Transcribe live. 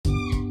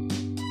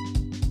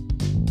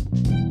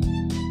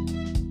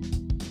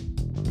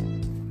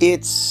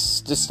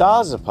It's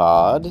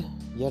DeStasapod,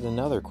 yet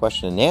another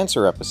question and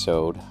answer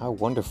episode. How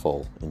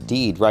wonderful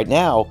indeed. Right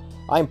now,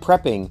 I'm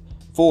prepping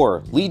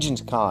for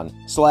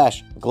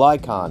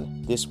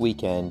LegionsCon/GlideCon this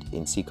weekend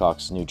in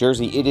Secaucus, New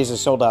Jersey. It is a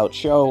sold-out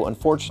show,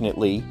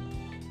 unfortunately,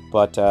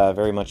 but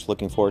very much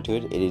looking forward to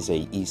it. It is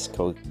a East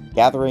Coast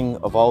gathering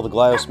of all the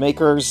Glyos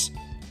makers.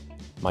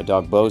 My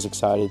dog Bo's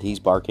excited. He's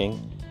barking.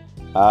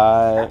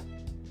 Hey,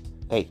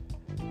 do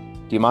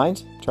you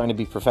mind? I'm trying to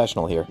be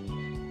professional here.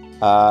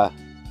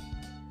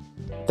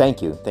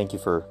 Thank you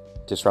for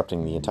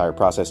disrupting the entire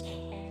process.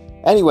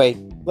 Anyway,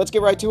 let's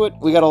get right to it.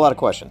 We got a lot of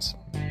questions.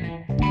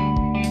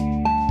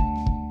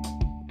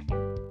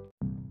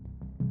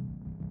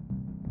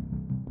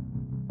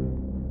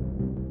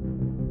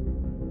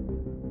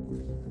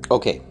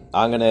 Okay,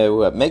 I'm going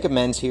to make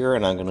amends here,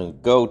 and I'm going to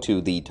go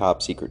to the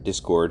top secret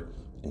Discord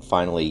and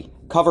finally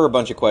cover a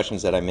bunch of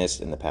questions that I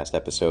missed in the past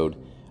episode.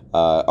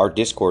 Our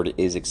Discord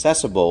is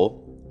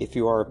accessible if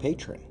you are a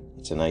patron.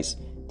 It's a nice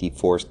deep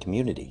forest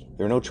community.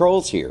 There are no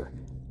trolls here.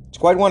 It's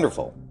quite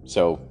wonderful,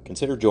 so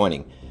consider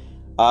joining.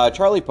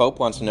 Charlie Pope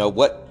wants to know,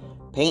 what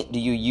paint do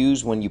you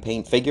use when you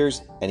paint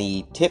figures?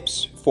 Any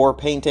tips for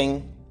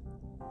painting?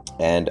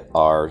 And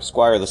our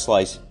Squire the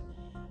Slice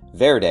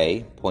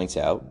Verde points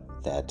out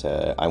that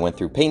I went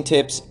through paint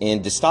tips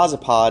in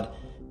DeStasapod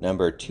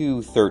number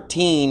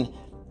 213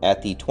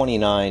 at the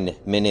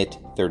 29-minute,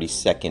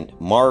 30-second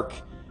mark.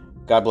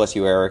 God bless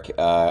you, Eric.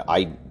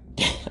 I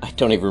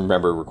don't even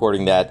remember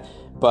recording that,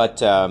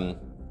 but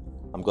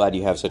I'm glad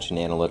you have such an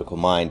analytical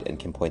mind and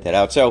can point that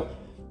out. So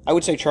I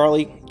would say,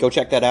 Charlie, go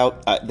check that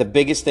out. The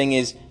biggest thing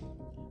is,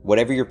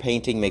 whatever you're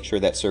painting, make sure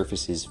that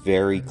surface is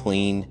very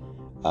clean.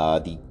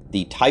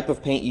 The type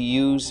of paint you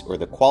use or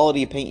the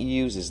quality of paint you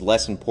use is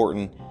less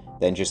important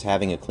than just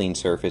having a clean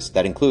surface.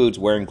 That includes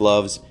wearing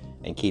gloves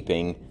and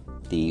keeping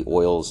the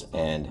oils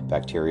and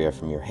bacteria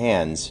from your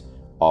hands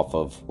off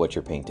of what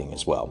you're painting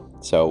as well.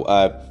 So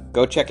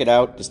go check it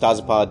out,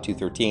 DeStasapod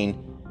 213,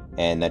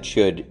 and that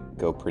should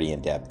go pretty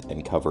in-depth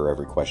and cover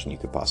every question you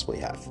could possibly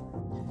have.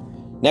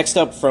 Next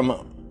up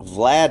from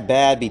Vlad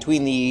Bad,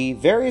 between the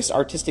various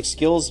artistic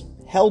skills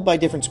held by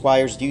different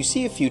squires, do you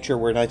see a future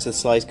where Knights of the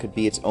Slice could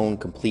be its own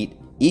complete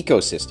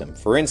ecosystem?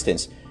 For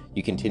instance,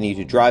 you continue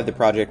to drive the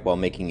project while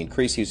making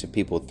increased use of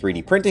people with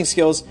 3D printing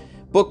skills,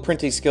 book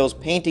printing skills,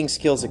 painting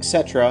skills,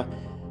 etc.,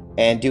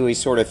 and do a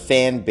sort of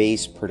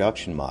fan-based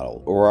production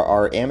model? Or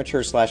are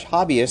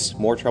amateur/hobbyists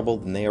more trouble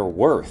than they are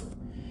worth?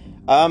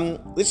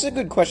 This is a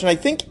good question. I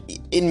think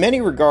in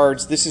many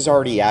regards, this is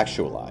already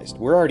actualized.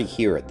 We're already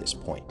here at this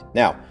point.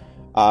 Now,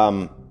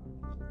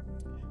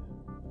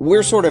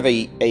 we're sort of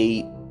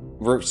a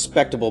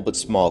respectable but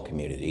small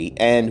community,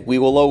 and we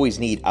will always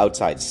need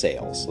outside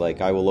sales. Like,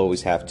 I will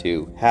always have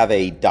to have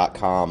a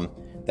 .com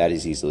that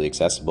is easily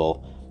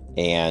accessible,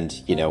 and,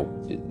 you know,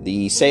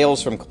 the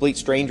sales from complete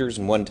strangers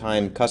and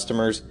one-time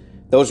customers,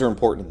 those are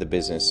important to the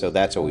business, so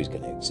that's always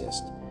going to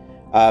exist.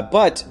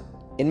 But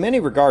in many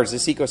regards,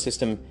 this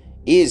ecosystem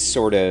is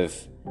sort of,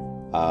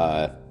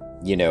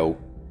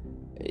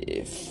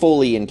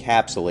 fully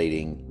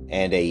encapsulating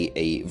and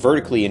a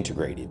vertically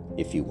integrated,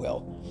 if you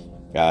will.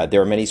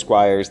 There are many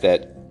squires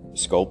that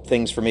sculpt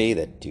things for me,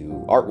 that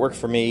do artwork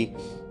for me.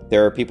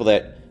 There are people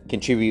that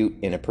contribute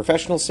in a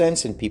professional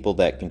sense and people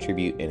that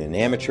contribute in an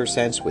amateur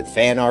sense with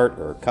fan art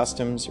or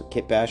customs or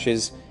kit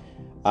bashes.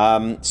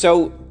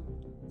 So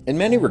in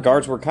many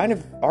regards, we're kind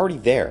of already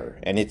there,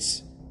 and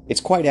it's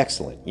quite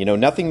excellent. You know,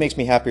 nothing makes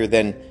me happier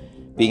than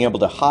being able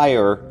to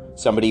hire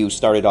somebody who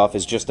started off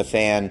as just a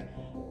fan,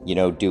 you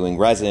know, doing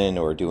resin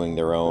or doing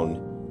their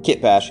own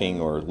kit bashing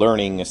or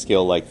learning a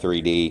skill like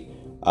 3D.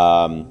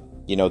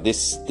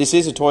 This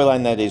is a toy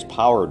line that is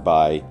powered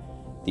by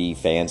the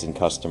fans and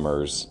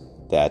customers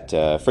that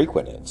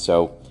frequent it.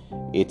 So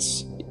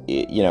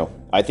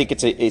I think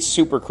it's a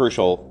super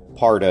crucial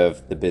part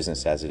of the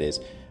business as it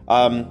is.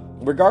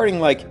 Regarding,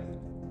 like,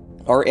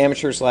 are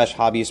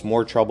amateur/hobbyists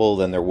more trouble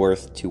than they're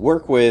worth to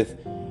work with?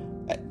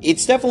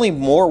 It's definitely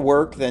more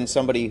work than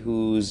somebody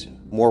who's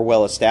more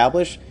well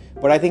established,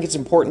 but I think it's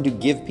important to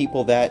give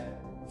people that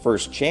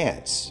first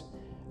chance.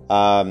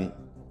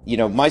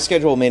 My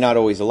schedule may not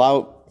always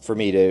allow for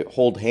me to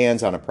hold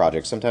hands on a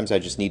project. Sometimes I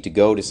just need to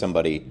go to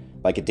somebody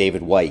like a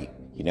David White,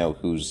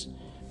 who's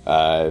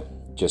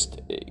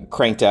just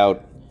cranked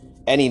out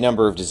any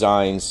number of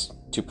designs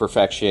to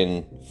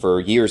perfection for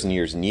years and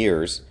years and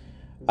years.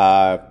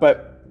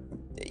 But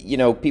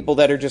people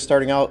that are just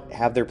starting out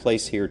have their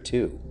place here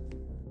too.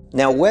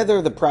 Now,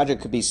 whether the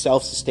project could be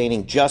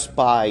self-sustaining just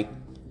by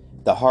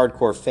the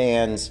hardcore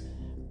fans,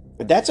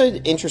 that's an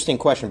interesting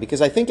question,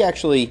 because I think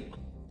actually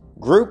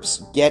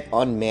groups get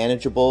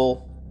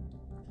unmanageable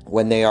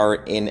when they are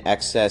in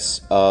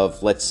excess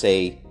of, let's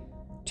say,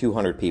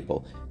 200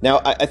 people. Now,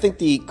 I think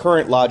the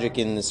current logic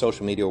in the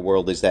social media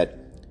world is that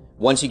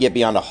once you get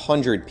beyond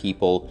 100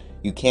 people,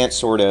 you can't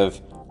sort of,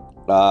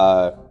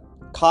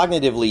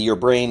 cognitively, your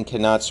brain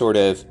cannot sort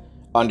of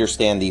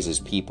understand these as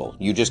people.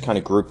 You just kind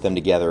of group them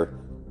together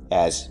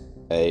as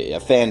a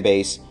fan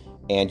base,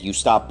 and you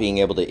stop being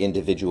able to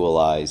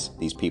individualize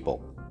these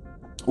people.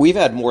 we've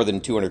had more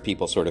than 200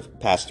 people sort of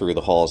pass through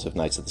the halls of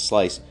Knights of the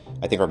Slice.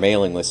 I think our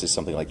mailing list is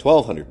something like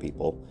 1,200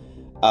 people.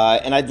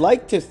 And I'd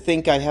like to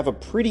think I have a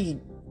pretty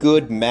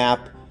good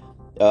map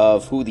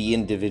of who the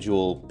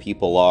individual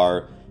people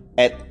are,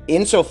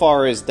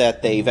 insofar as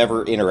that they've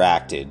ever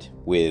interacted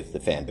with the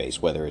fan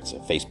base, whether it's a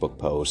Facebook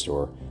post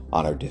or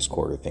on our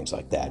Discord or things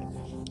like that.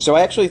 So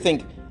I actually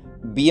think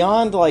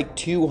beyond like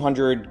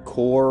 200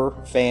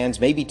 core fans,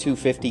 maybe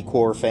 250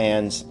 core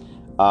fans,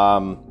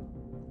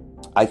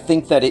 I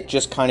think that it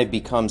just kind of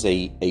becomes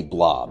a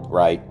blob,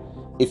 right?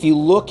 If you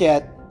look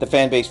at the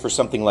fan base for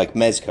something like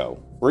Mezco,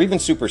 or even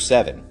Super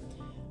 7,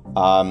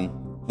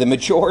 the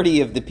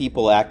majority of the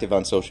people active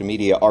on social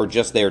media are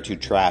just there to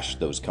trash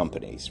those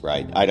companies,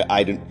 right?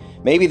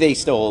 Maybe they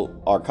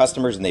still are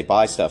customers and they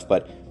buy stuff,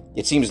 but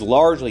it seems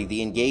largely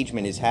the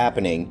engagement is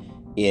happening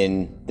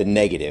in the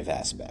negative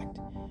aspect.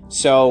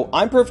 So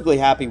I'm perfectly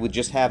happy with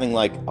just having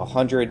like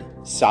 100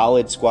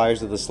 solid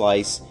Squires of the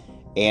Slice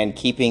and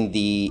keeping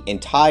the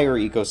entire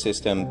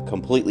ecosystem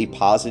completely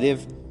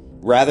positive,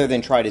 rather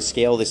than try to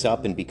scale this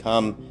up and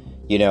become,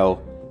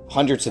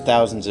 hundreds of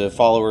thousands of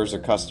followers or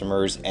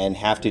customers and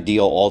have to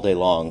deal all day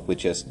long with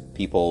just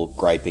people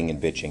griping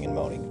and bitching and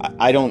moaning.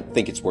 I don't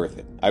think it's worth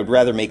it. I would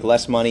rather make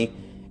less money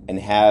and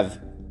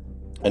have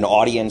an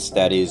audience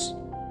that is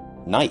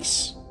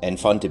nice and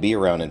fun to be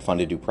around and fun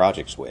to do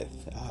projects with.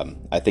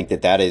 I think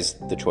that is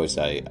the choice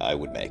I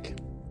would make.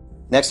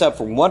 Next up,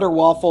 from Wonder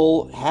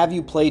Waffle, have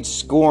you played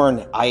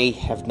Scorn? I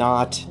have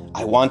not.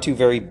 I want to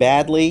very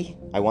badly.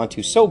 I want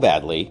to so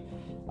badly.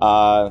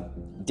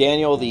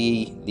 Daniel,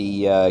 the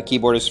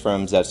keyboardist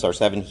from Zstar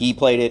 7, he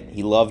played it.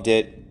 He loved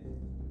it.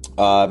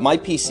 My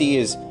PC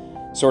is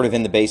sort of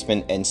in the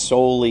basement and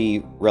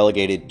solely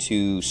relegated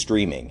to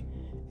streaming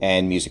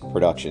and music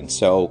production.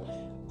 So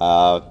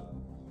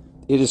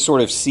it has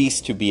sort of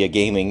ceased to be a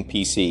gaming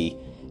PC.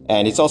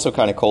 And it's also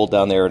kind of cold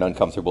down there and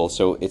uncomfortable,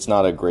 so it's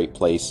not a great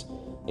place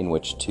in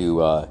which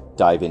to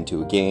dive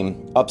into a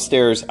game.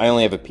 Upstairs, I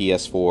only have a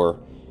PS4,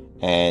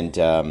 and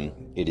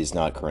it is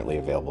not currently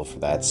available for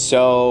that.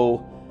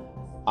 So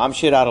I'm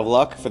shit out of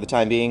luck for the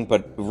time being,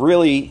 but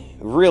really,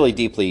 really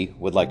deeply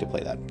would like to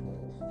play that.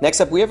 Next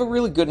up, we have a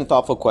really good and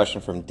thoughtful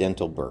question from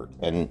Dental Bird,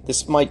 and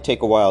this might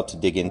take a while to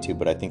dig into,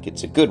 but I think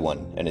it's a good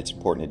one, and it's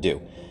important to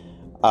do.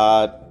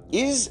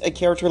 Is a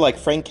character like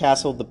Frank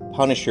Castle the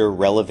Punisher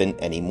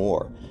relevant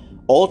anymore?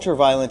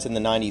 Ultraviolence in the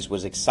 90s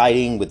was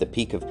exciting with the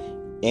peak of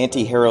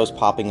anti-heroes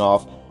popping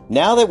off.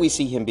 Now that we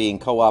see him being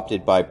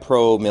co-opted by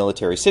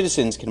pro-military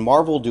citizens, can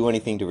Marvel do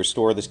anything to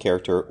restore this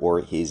character,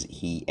 or is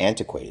he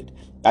antiquated?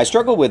 I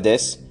struggle with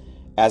this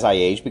as I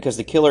age because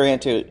the killer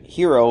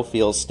anti-hero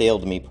feels stale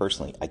to me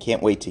personally. I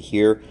can't wait to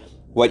hear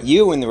what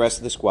you and the rest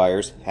of the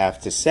Squires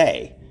have to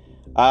say.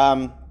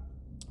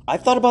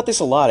 I've thought about this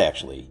a lot,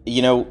 actually.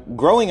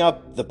 Growing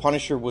up, the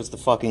Punisher was the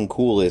fucking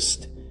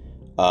coolest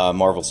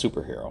Marvel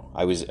superhero.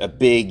 I was a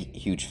big,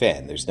 huge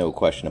fan. There's no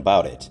question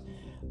about it.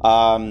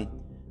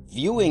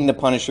 Viewing the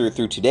Punisher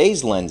through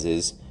today's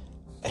lenses,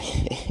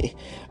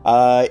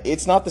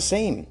 it's not the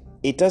same.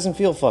 It doesn't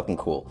feel fucking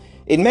cool.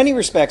 In many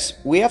respects,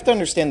 we have to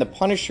understand the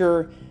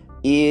Punisher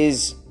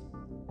is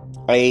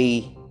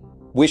a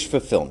wish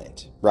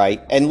fulfillment,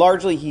 right? And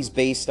largely he's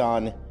based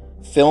on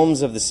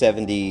films of the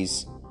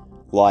 70s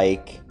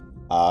like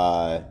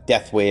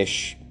Death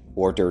Wish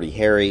or Dirty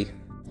Harry.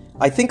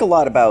 I think a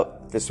lot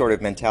about the sort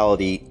of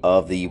mentality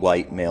of the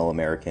white male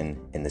American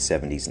in the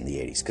 70s and the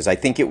 80s, because I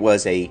think it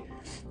was a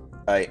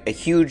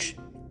huge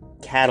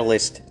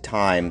catalyst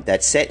time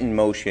that set in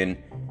motion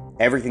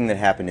everything that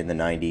happened in the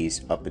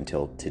 90s up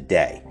until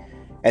today.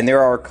 And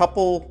there are a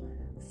couple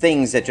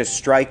things that just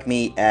strike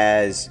me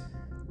as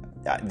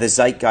the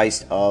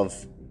zeitgeist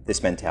of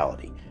this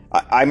mentality.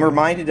 I'm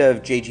reminded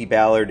of J.G.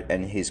 Ballard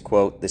and his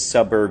quote, "The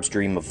suburbs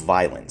dream of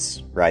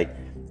violence," right?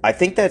 I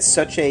think that's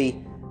such a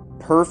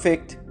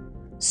perfect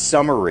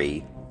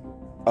summary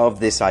of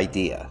this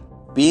idea.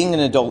 Being an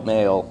adult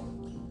male,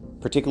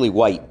 particularly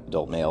white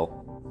adult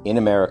male, in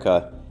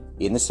America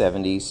in the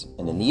 70s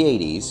and in the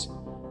 80s,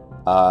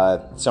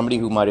 somebody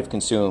who might have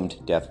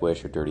consumed Death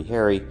Wish or Dirty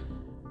Harry,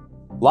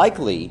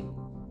 likely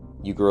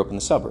you grew up in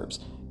the suburbs.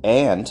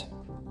 And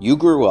you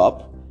grew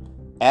up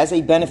as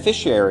a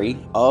beneficiary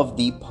of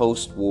the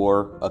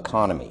post-war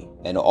economy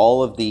and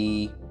all of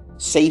the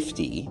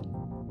safety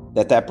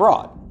that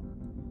brought.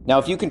 Now,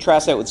 if you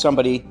contrast that with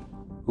somebody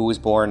who was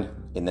born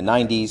in the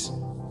 90s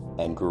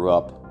and grew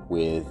up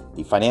with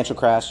the financial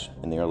crash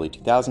in the early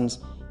 2000s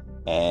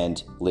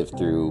and lived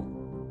through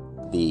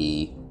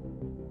the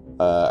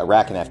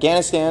Iraq and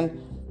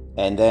Afghanistan,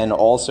 and then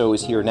also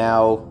is here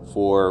now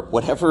for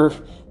whatever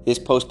this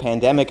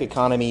post-pandemic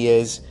economy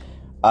is,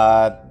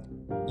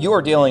 you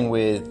are dealing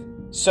with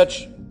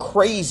such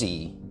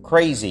crazy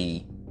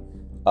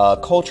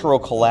cultural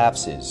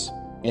collapses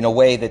in a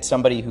way that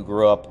somebody who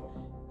grew up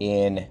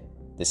in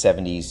the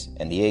 70s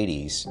and the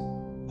 80s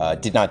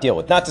did not deal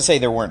with. Not to say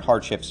there weren't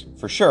hardships,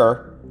 for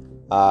sure,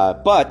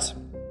 but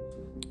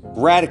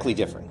radically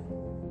different.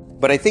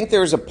 But I think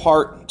there's a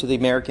part to the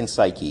American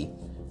psyche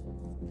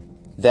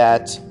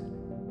that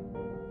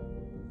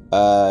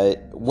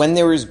When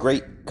there is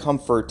great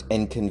comfort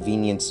and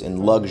convenience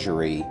and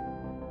luxury,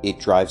 it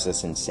drives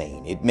us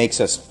insane. It makes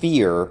us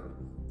fear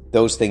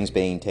those things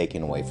being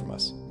taken away from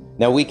us.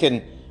 Now we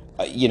can,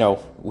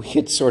 we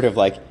could sort of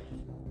like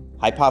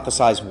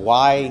hypothesize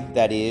why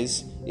that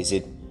is. Is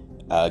it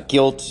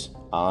guilt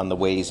on the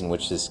ways in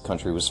which this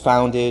country was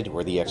founded,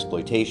 or the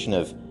exploitation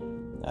of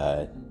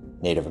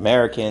Native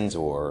Americans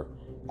or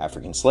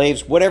African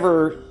slaves?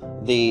 Whatever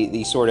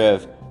the sort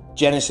of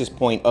genesis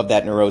point of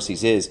that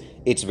neuroses is,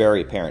 it's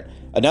very apparent.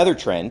 Another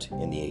trend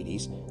in the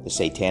 80s, the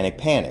satanic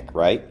panic,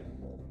 right?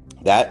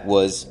 That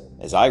was,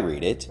 as I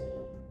read it,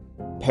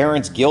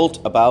 parents' guilt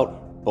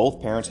about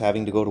both parents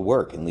having to go to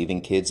work and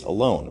leaving kids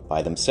alone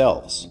by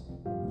themselves.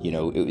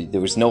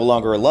 There was no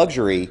longer a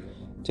luxury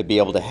to be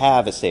able to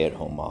have a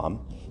stay-at-home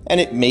mom,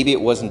 and maybe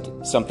it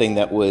wasn't something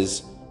that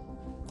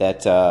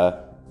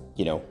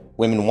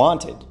women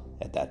wanted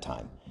at that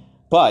time.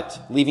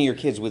 But leaving your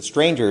kids with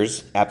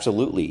strangers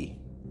absolutely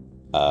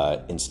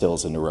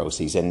instills a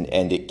neuroses, and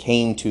it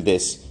came to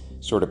this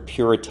sort of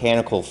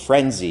puritanical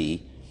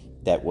frenzy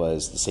that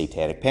was the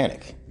satanic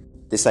panic.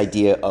 This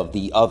idea of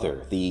the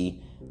other, the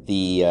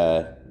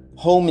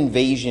home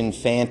invasion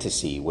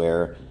fantasy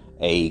where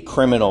a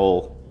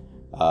criminal,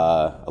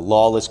 a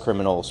lawless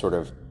criminal sort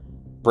of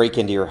break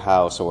into your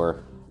house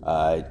or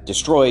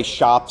destroy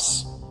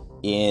shops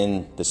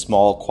in the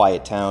small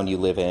quiet town you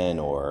live in,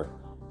 or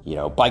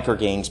biker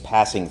gangs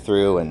passing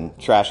through and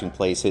trashing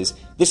places.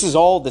 This is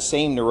all the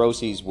same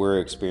neuroses we're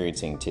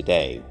experiencing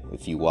today.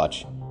 If you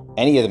watch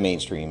any of the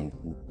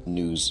mainstream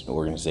news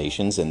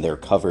organizations and their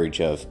coverage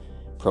of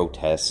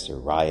protests or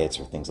riots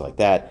or things like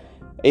that,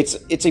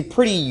 it's a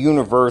pretty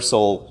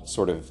universal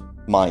sort of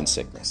mind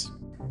sickness.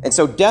 And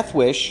so Death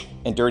Wish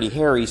and Dirty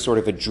Harry sort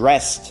of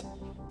addressed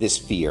this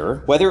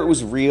fear, whether it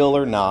was real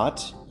or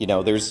not.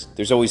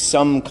 There's always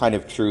some kind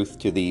of truth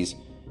to these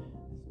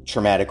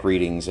traumatic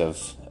readings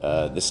of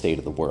the state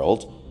of the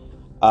world.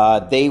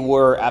 They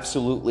were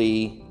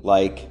absolutely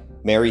like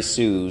Mary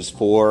Sue's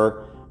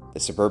for the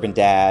suburban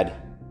dad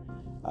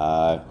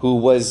who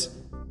was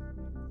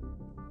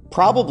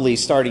probably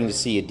starting to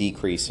see a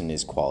decrease in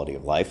his quality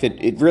of life.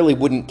 It really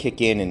wouldn't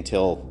kick in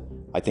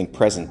until, I think,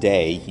 present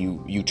day.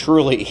 You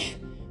truly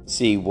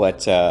see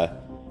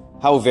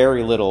how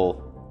very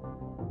little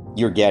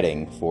you're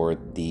getting for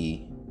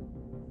the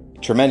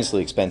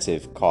tremendously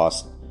expensive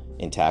cost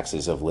in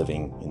taxes of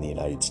living in the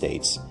United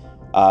States.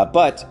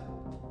 But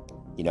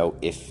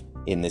if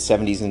in the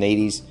 70s and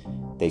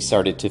 80s they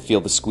started to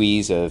feel the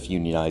squeeze of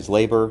unionized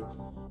labor,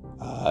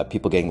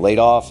 people getting laid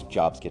off,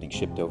 jobs getting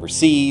shipped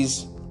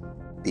overseas,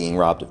 being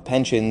robbed of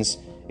pensions,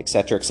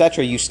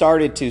 etc., you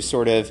started to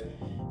sort of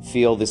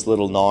feel this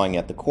little gnawing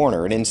at the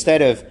corner. And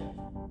instead of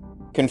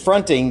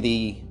confronting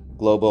the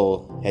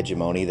global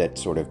hegemony that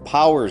sort of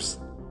powers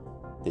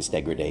this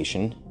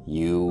degradation,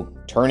 you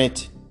turn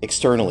it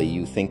externally.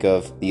 You think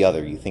of the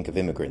other, you think of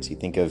immigrants, you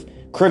think of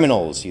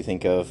criminals, you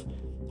think of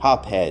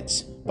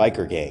hopheads,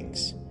 biker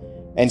gangs.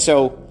 And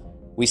so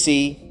we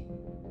see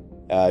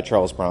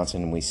Charles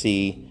Bronson and we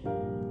see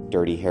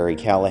Dirty Harry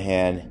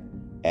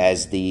Callahan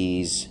as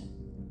these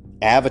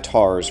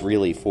avatars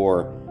really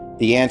for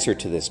the answer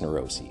to this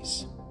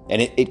neuroses.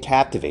 And it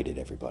captivated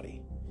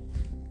everybody.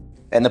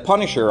 And The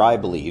Punisher, I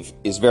believe,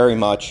 is very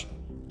much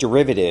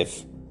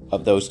derivative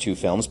of those two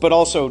films, but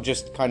also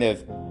just kind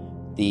of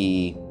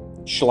the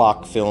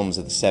schlock films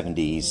of the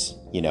 70s,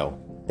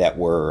 that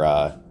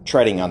were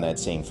treading on that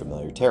same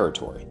familiar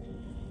territory.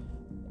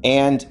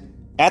 And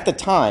at the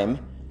time,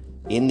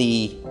 in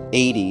the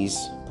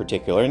 80s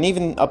particular, and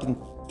even up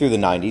through the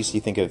 90s,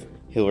 you think of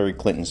Hillary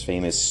Clinton's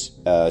famous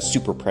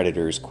super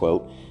predators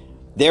quote,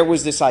 there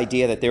was this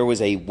idea that there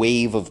was a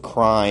wave of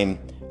crime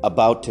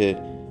about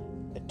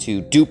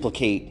to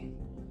duplicate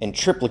and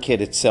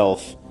triplicate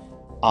itself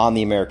on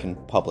the American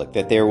public,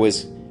 that there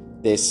was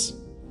this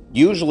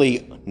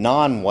usually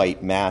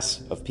non-white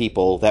mass of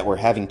people that were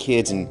having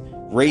kids and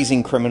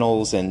raising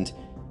criminals and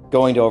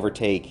going to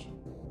overtake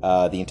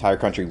the entire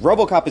country.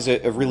 RoboCop is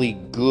a really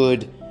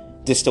good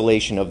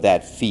distillation of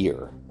that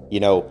fear.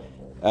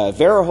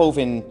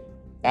 Verhoeven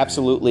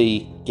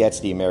absolutely gets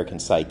the American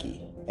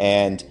psyche,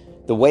 and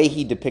the way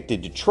he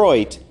depicted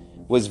Detroit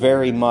was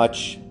very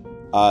much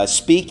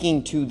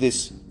speaking to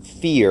this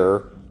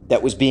fear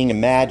that was being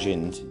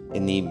imagined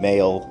in the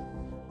male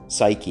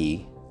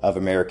psyche of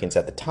Americans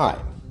at the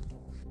time.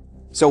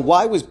 So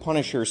why was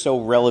Punisher so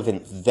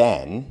relevant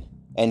then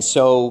and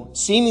so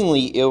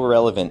seemingly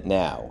irrelevant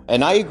now?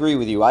 And I agree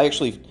with you. I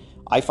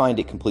find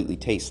it completely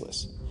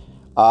tasteless.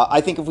 I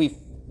think if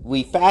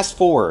we fast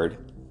forward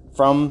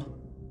from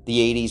the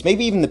 80s,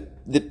 maybe even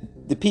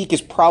the peak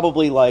is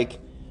probably like,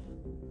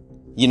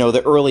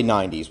 the early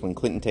 90s when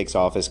Clinton takes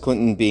office,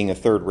 Clinton being a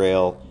third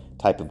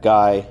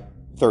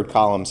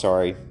column,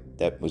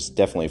 that was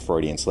definitely a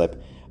Freudian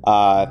slip,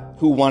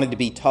 who wanted to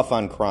be tough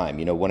on crime.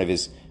 One of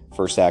his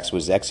first acts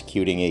was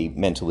executing a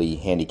mentally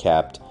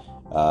handicapped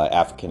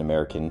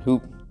African-American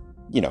who,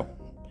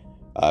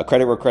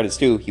 credit where credit's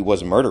due, he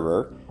was a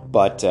murderer,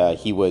 but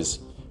he was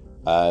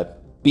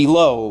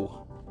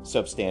below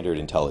substandard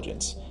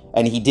intelligence.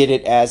 And he did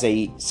it as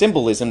a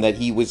symbolism that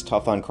he was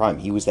tough on crime.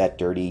 He was that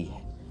Dirty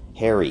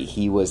Harry.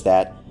 He was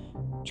that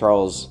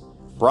Charles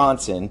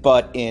Bronson,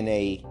 but in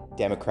a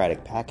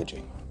democratic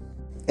packaging.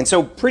 And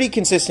so pretty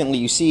consistently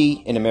you see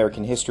in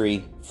American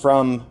history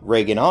from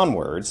Reagan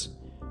onwards,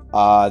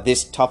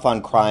 this tough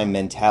on crime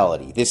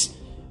mentality, this,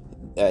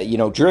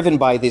 driven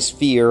by this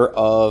fear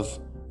of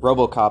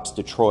RoboCop's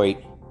Detroit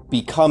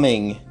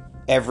becoming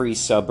every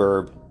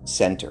suburb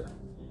center.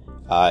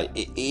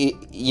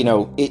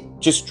 It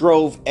just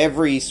drove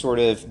every sort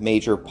of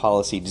major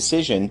policy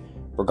decision,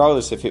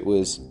 regardless if it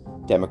was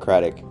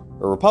Democratic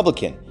or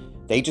Republican.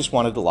 They just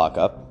wanted to lock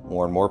up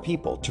more and more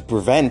people to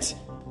prevent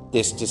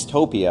this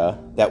dystopia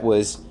that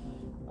was,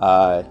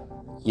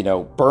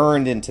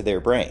 burned into their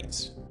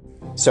brains.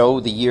 So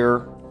the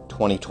year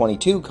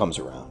 2022 comes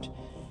around,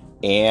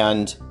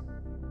 and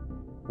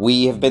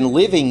we have been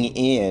living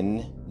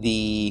in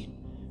the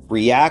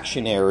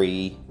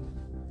reactionary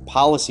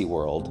policy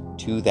world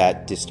to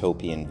that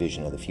dystopian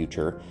vision of the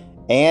future,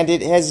 and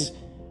it has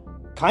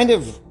kind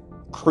of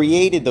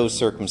created those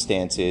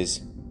circumstances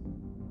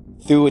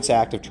through its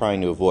act of trying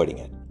to avoiding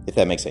it, if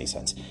that makes any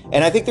sense.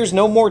 And I think there's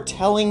no more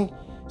telling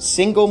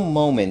single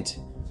moment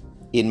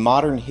in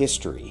modern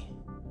history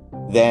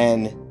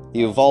than the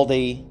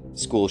Uvalde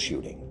school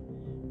shooting,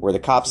 where the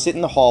cops sit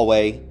in the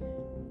hallway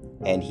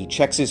and he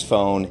checks his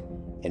phone,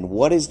 and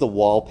what is the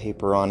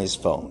wallpaper on his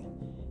phone?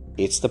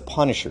 It's the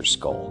Punisher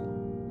skull.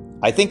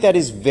 I think that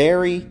is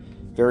very,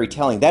 very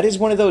telling. That is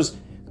one of those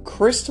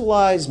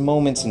crystallized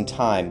moments in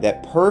time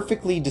that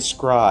perfectly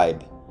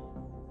describe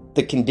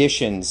the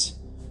conditions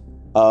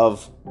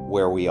of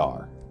where we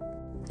are.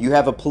 You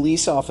have a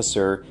police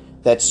officer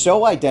that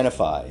so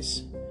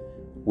identifies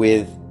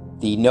with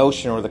the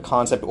notion or the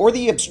concept or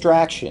the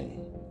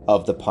abstraction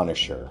of the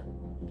Punisher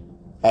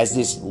as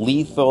this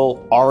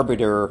lethal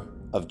arbiter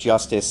of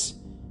justice,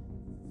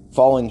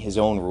 following his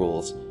own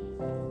rules.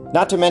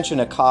 Not to mention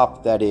a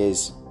cop that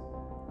is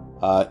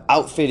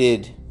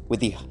outfitted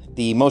with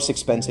the most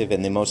expensive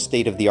and the most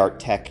state-of-the-art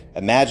tech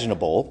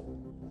imaginable,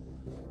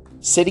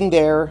 sitting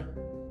there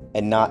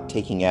and not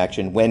taking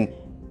action when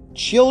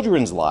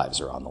children's lives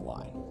are on the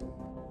line.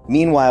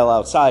 Meanwhile,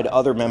 outside,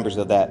 other members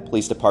of that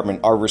police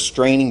department are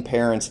restraining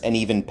parents and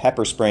even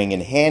pepper spraying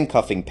and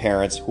handcuffing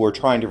parents who are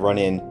trying to run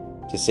in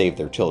to save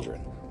their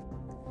children.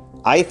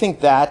 I think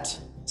that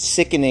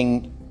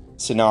sickening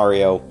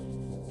scenario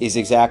is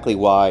exactly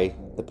why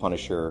the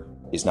Punisher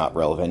is not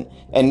relevant.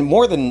 And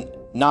more than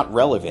not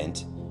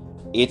relevant,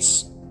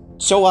 it's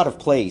so out of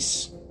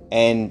place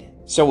and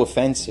so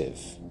offensive.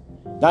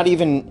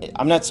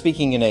 I'm not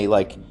speaking in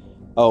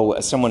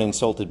a someone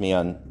insulted me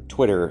on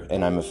Twitter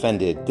and I'm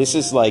offended. This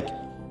is like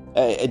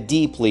a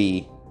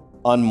deeply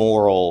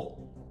unmoral,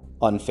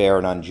 unfair,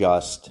 and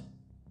unjust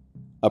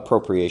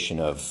appropriation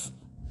of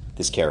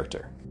this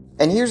character.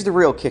 And here's the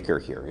real kicker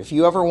here. If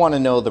you ever want to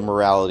know the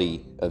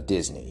morality of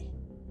Disney,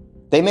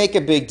 they make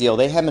a big deal.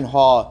 They hem and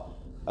haw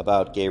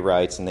about gay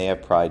rights, and they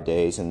have Pride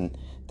Days, and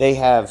they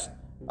have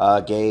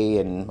gay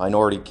and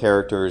minority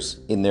characters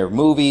in their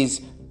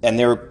movies, and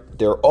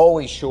they're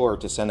always sure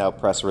to send out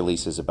press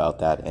releases about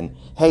that. And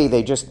hey,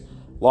 they just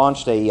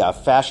launched a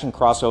fashion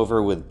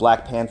crossover with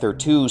Black Panther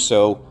 2,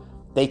 so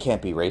they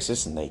can't be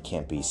racist, and they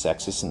can't be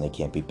sexist, and they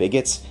can't be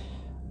bigots.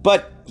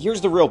 But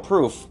here's the real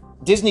proof.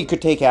 Disney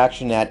could take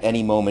action at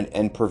any moment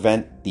and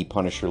prevent the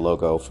Punisher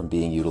logo from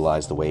being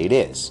utilized the way it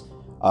is.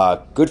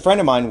 A good friend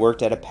of mine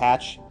worked at a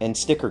patch and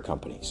sticker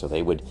company, so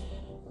they would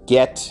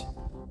get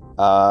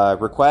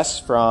requests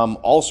from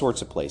all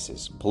sorts of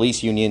places.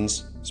 Police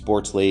unions,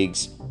 sports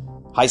leagues,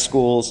 high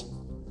schools.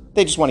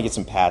 They just want to get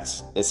some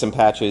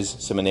patches,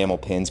 some enamel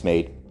pins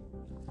made.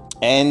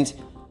 And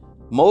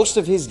most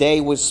of his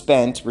day was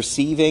spent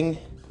receiving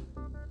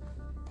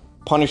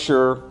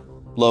Punisher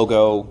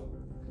logo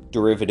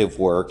derivative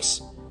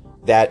works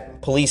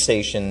that police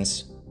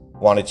stations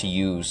wanted to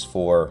use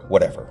for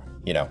whatever,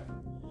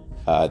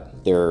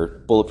 their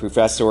bulletproof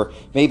vests, or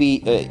maybe,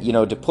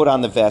 to put on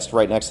the vest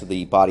right next to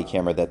the body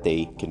camera that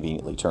they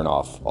conveniently turn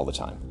off all the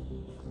time.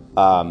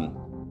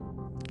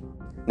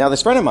 Now,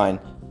 this friend of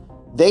mine,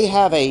 they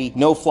have a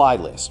no-fly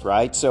list,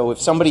 right? So if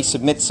somebody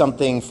submits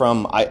something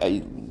from,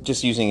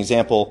 just using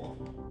example,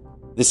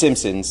 The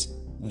Simpsons,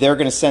 they're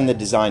going to send the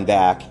design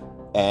back,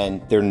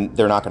 and they're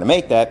not going to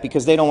make that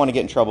because they don't want to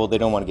get in trouble. They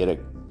don't want to get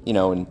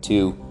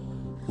into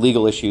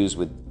legal issues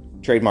with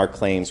trademark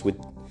claims with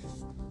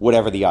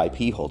whatever the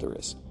IP holder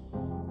is.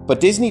 But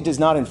Disney does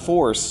not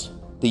enforce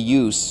the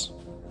use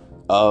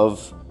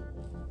of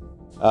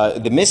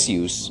the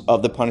misuse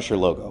of the Punisher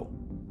logo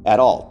at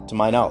all, to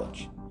my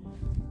knowledge,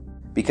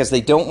 because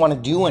they don't want to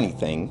do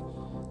anything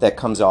that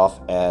comes off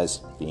as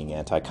being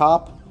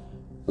anti-cop,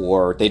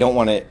 or they don't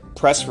want a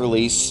press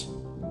release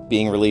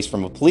being released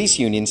from a police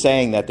union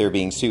saying that they're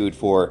being sued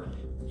for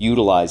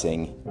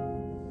utilizing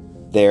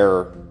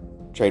their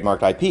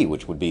trademarked IP,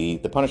 which would be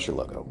the Punisher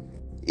logo.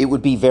 It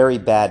would be very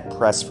bad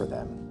press for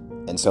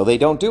them, and so they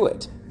don't do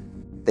it.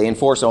 They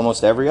enforce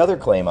almost every other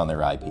claim on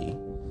their IP,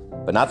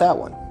 but not that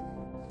one.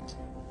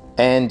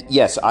 And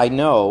yes, I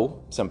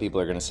know some people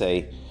are going to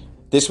say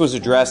this was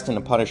addressed in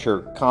a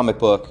Punisher comic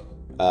book.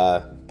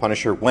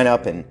 Punisher went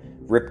up and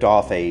ripped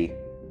off a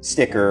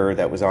sticker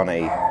that was on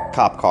a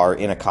cop car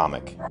in a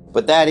comic.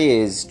 But that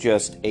is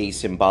just a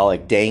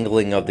symbolic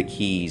dangling of the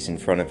keys in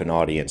front of an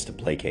audience to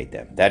placate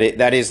them. That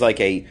is like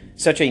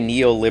such a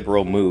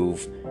neoliberal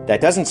move that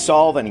doesn't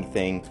solve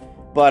anything,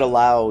 but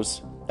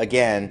allows,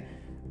 again,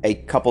 a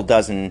couple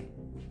dozen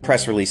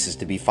press releases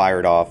to be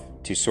fired off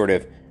to sort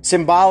of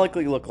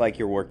symbolically look like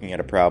you're working at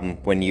a problem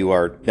when you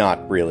are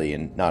not really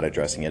and not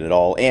addressing it at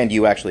all, and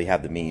you actually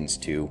have the means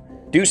to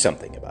do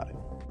something about it.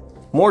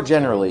 More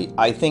generally,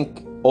 I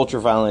think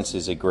ultraviolence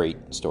is a great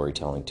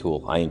storytelling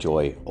tool. I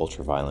enjoy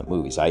ultraviolent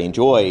movies. I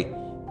enjoy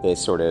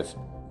this sort of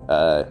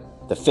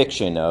the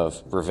fiction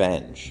of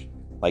revenge.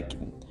 Like,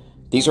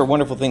 these are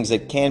wonderful things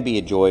that can be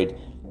enjoyed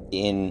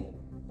in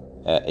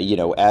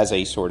as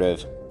a sort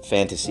of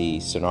fantasy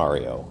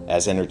scenario,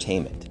 as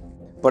entertainment.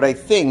 But I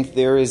think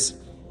there is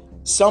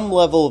some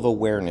level of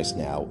awareness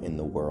now in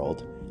the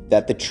world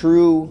that the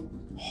true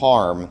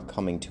harm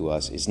coming to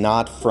us is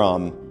not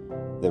from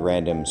the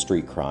random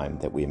street crime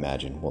that we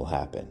imagine will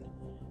happen.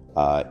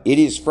 It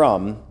is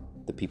from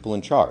the people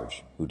in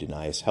charge who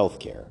deny us health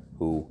care,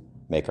 who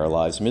make our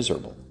lives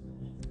miserable.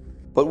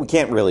 But we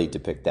can't really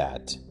depict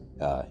that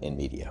in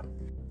media.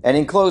 And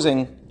in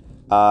closing,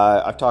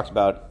 I've talked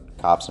about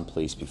cops and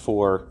police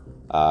before.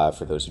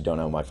 For those who don't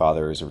know, my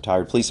father is a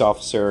retired police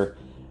officer.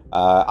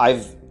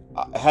 I've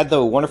had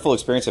the wonderful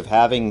experience of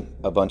having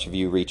a bunch of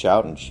you reach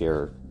out and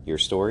share your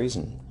stories.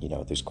 And,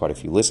 there's quite a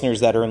few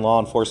listeners that are in law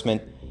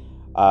enforcement.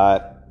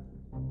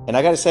 And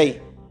I got to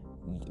say,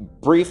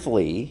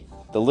 briefly,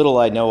 the little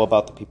I know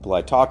about the people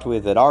I talked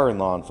with that are in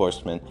law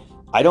enforcement,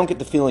 I don't get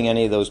the feeling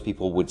any of those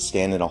people would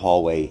stand in a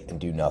hallway and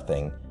do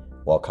nothing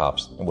while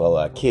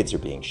kids are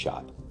being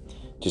shot.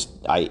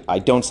 I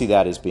don't see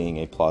that as being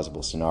a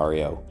plausible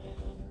scenario.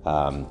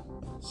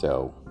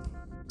 So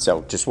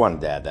just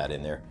wanted to add that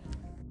in there.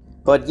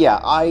 But yeah,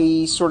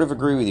 I sort of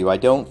agree with you. I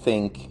don't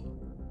think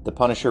the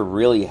Punisher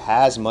really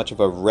has much of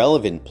a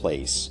relevant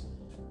place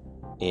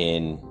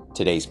in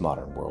today's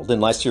modern world,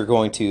 unless you're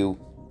going to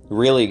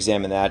really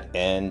examine that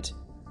and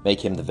make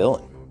him the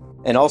villain.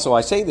 And also,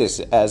 I say this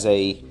as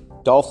a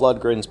Dolph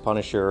Lundgren's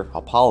Punisher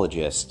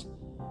apologist.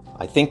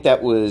 I think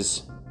that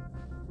was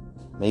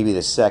maybe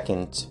the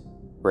second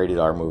rated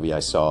R movie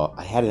I saw.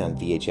 I had it on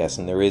VHS,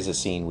 and there is a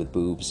scene with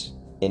boobs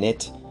in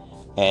it,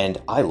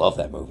 and I love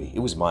that movie. It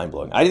was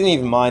mind-blowing. I didn't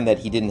even mind that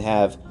he didn't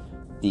have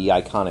the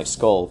iconic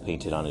skull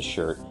painted on his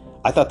shirt.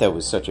 I thought that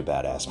was such a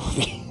badass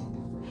movie.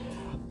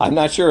 I'm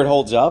not sure it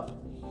holds up,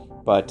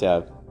 but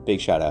big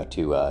shout out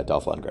to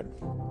Dolph Lundgren.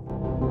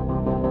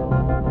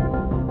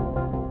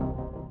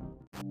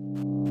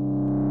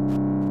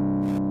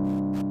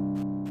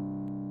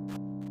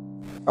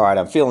 All right,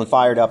 I'm feeling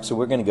fired up, so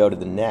we're going to go to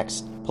the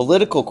next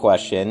political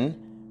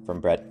question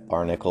from Brett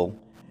Barnicle.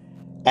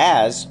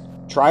 As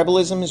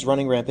tribalism is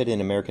running rampant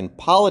in American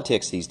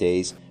politics these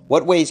days,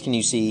 what ways can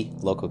you see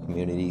local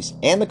communities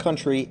and the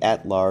country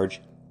at large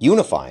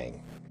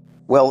unifying?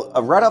 Well,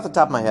 right off the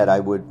top of my head,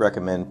 I would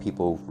recommend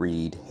people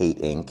read Hate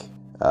Inc.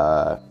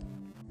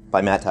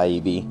 By Matt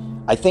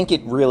Taibbi. I think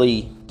it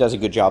really does a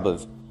good job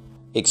of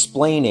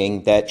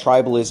explaining that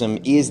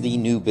tribalism is the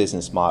new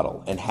business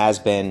model and has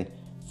been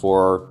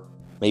for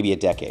maybe a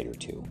decade or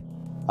two.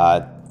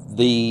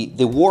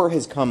 The war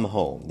has come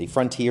home. The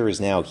frontier is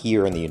now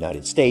here in the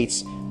United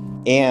States,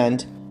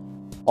 and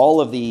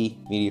all of the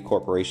media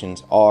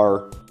corporations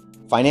are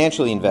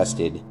financially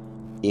invested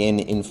in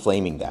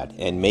inflaming that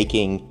and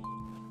making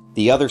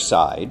the other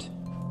side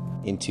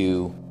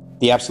into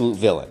the absolute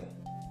villain.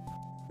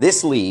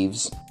 This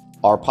leaves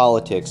our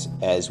politics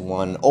as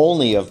one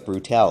only of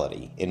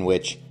brutality, in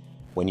which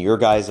when your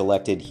guy is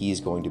elected,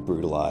 he's going to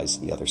brutalize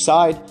the other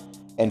side,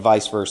 and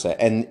vice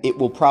versa. And it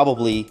will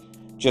probably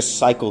just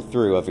cycle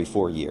through every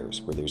 4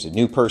 years, where there's a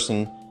new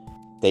person,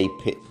 they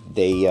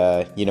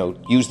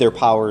use their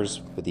powers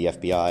with the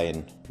FBI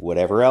and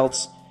whatever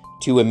else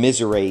to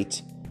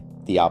immiserate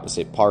the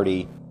opposite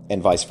party,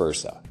 and vice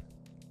versa.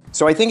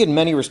 So I think in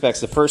many respects,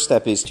 the first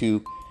step is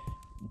to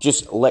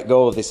just let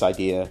go of this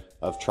idea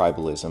of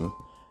tribalism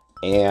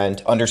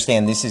and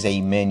understand this is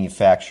a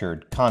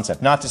manufactured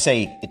concept. Not to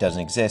say it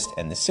doesn't exist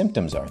and the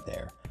symptoms aren't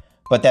there,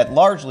 but that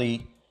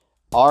largely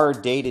our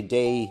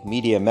day-to-day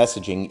media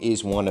messaging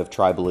is one of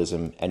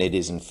tribalism, and it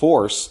is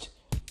enforced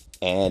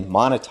and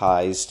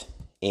monetized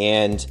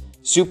and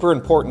super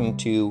important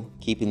to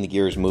keeping the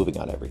gears moving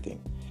on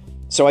everything.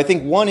 So I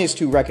think one is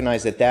to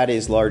recognize that that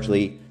is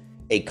largely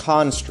a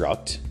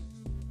construct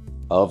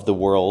of the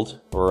world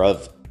or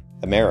of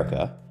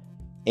America.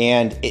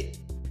 And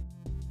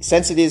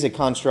since it is a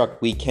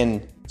construct, we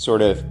can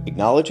sort of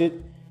acknowledge it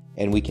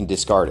and we can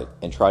discard it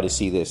and try to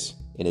see this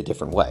in a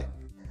different way.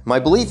 My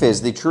belief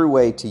is the true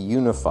way to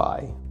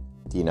unify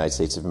the United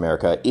States of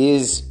America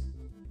is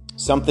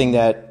something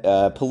that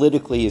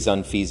politically is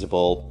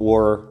unfeasible,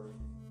 or,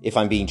 if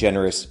I'm being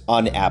generous,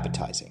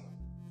 unappetizing.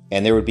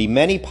 And there would be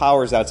many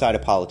powers outside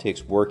of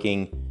politics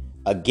working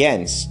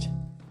against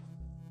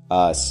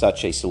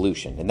such a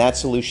solution. And that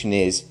solution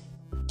is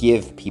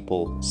give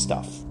people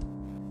stuff.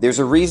 There's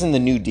a reason the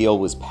New Deal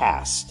was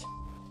passed.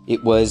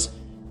 It was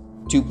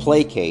to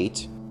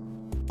placate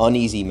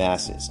uneasy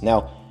masses.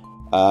 Now,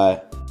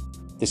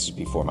 this is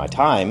before my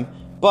time,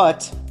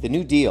 but the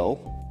New Deal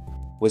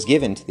was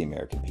given to the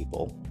American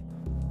people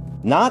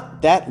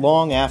not that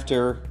long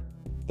after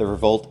the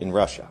revolt in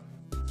Russia.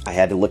 I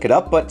had to look it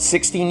up, but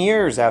 16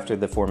 years after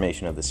the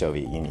formation of the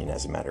Soviet Union,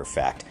 as a matter of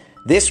fact.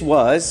 This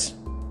was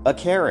a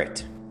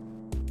carrot.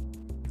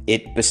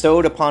 It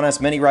bestowed upon us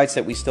many rights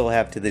that we still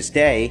have to this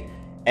day,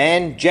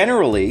 and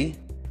generally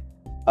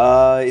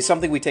is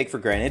something we take for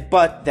granted,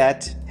 but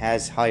that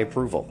has high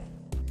approval.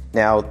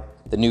 Now,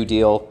 the New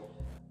Deal,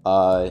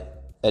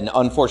 an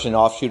unfortunate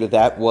offshoot of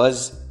that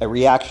was a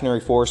reactionary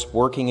force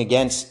working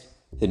against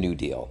the New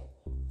Deal.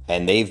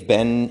 And they've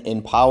been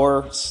in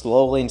power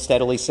slowly and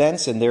steadily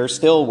since, and they're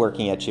still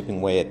working at chipping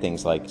away at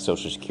things like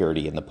Social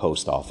Security and the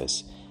post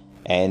office,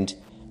 and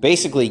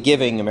basically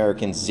giving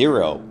Americans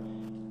zero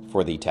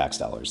for the tax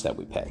dollars that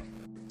we pay.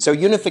 So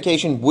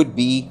unification would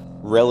be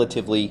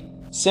relatively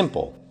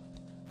simple.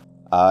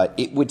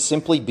 It would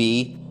simply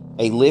be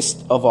a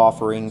list of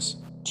offerings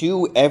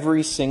to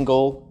every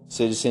single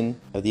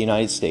citizen of the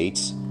United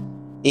States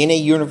in a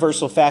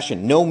universal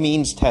fashion. No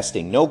means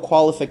testing, no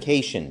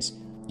qualifications.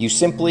 You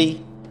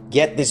simply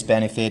get this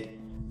benefit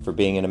for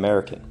being an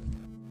American.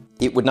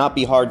 It would not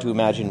be hard to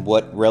imagine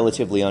what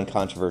relatively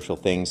uncontroversial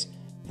things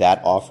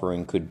that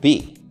offering could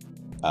be.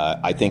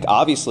 I think,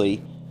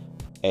 obviously,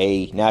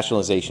 a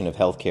nationalization of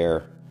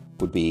healthcare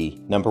would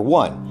be number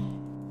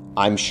one.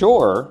 I'm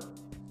sure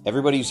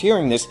everybody who's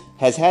hearing this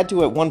has had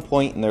to, at one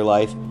point in their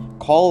life,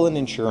 call an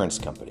insurance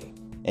company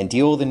and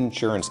deal with an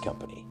insurance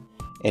company.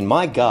 And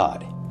my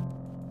God,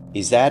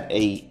 is that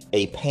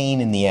a pain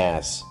in the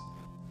ass,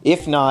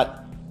 if not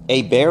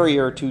a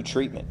barrier to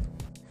treatment.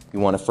 You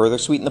want to further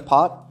sweeten the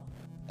pot?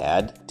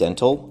 Add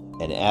dental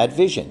and add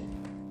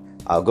vision.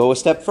 I'll go a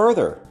step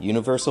further.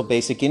 Universal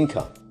basic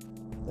income.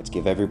 Let's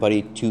give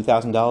everybody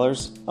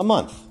 $2,000 a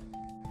month.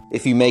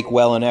 If you make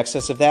well in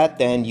excess of that,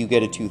 then you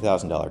get a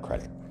 $2,000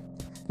 credit.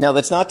 Now,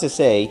 that's not to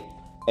say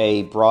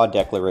a broad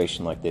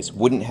declaration like this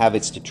wouldn't have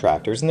its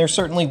detractors, and there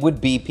certainly would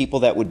be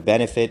people that would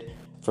benefit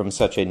from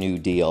such a new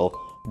deal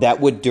that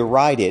would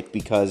deride it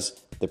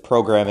because the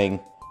programming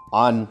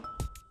on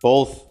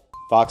both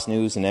Fox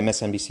News and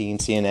MSNBC and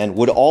CNN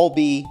would all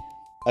be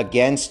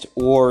against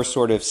or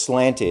sort of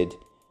slanted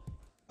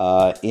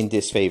in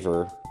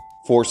disfavor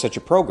for such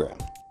a program.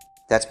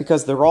 That's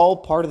because they're all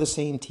part of the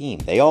same team.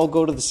 They all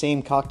go to the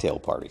same cocktail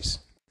parties.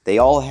 They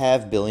all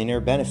have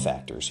billionaire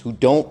benefactors who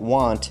don't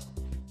want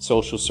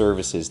social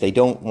services. They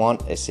don't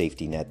want a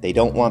safety net. They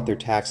don't want their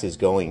taxes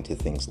going to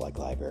things like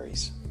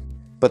libraries.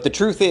 But the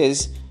truth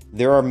is,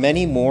 there are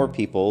many more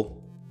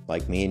people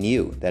like me and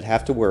you that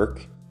have to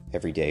work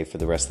every day for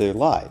the rest of their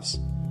lives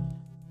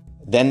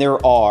than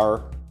there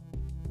are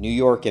New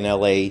York and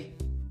LA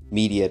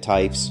media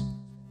types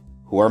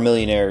who are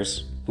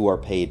millionaires who are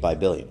paid by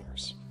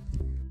billionaires.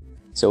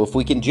 So if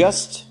we can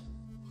just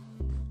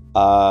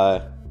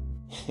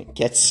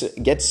get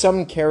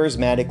some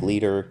charismatic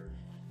leader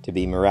to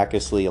be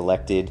miraculously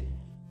elected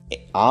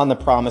on the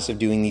promise of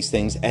doing these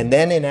things and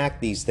then enact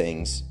these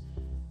things,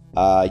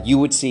 you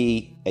would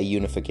see a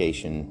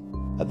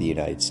unification of the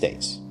United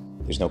States.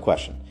 There's no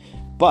question.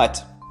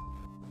 But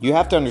you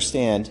have to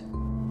understand,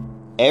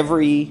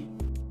 every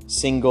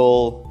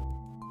single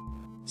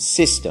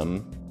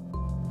system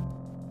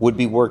would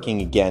be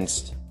working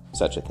against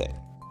such a thing,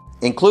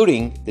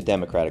 including the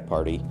Democratic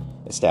Party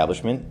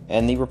establishment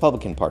and the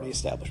Republican Party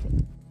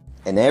establishment.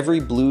 And every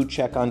blue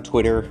check on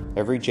Twitter,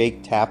 every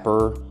Jake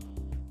Tapper,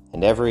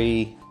 and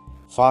every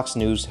Fox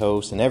News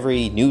host, and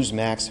every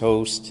Newsmax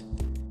host,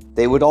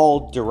 they would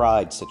all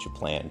deride such a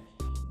plan.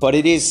 But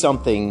it is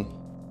something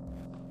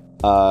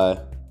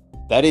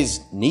that is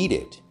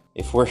needed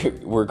if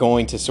we're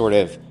going to sort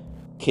of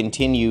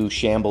continue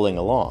shambling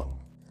along.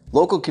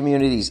 Local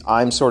communities,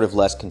 I'm sort of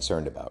less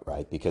concerned about,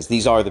 right? Because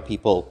these are the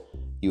people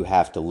you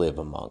have to live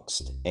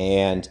amongst.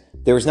 And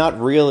there's not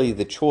really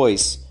the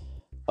choice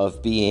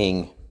of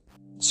being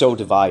so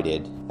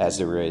divided as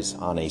there is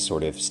on a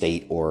sort of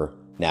state or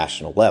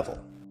national level.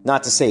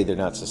 Not to say they're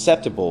not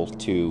susceptible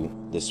to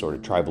this sort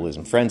of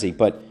tribalism frenzy,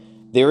 but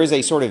there is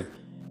a sort of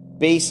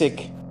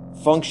basic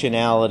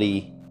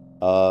functionality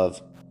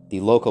of the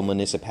local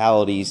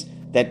municipalities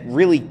that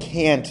really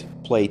can't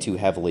play too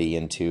heavily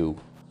into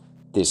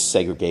this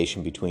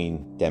segregation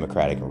between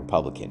Democratic and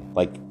Republican.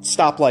 Like,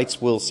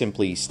 stoplights will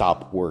simply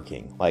stop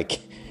working.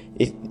 Like,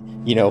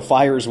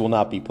 fires will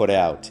not be put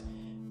out.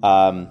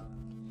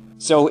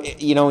 So,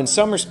 in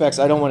some respects,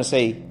 I don't want to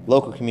say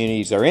local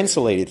communities are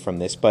insulated from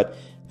this, but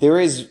there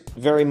is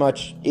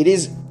it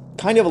is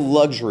kind of a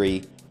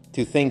luxury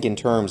to think in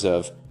terms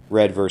of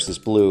red versus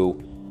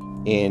blue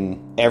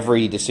in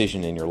every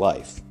decision in your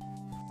life.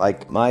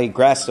 Like, my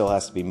grass still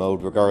has to be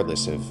mowed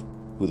regardless of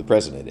who the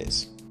president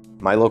is.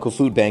 My local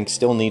food bank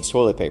still needs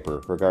toilet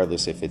paper,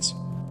 regardless if it's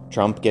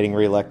Trump getting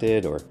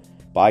reelected or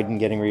Biden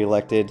getting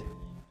reelected.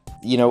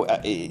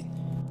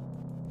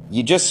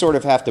 you just sort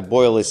of have to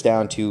boil this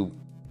down to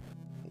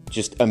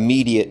just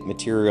immediate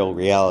material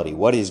reality.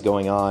 What is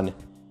going on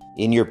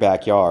in your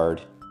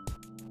backyard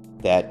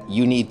that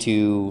you need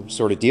to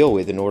sort of deal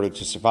with in order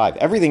to survive?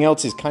 Everything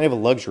else is kind of a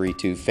luxury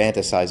to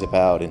fantasize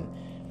about and,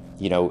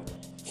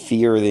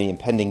 fear the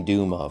impending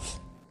doom of.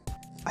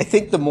 I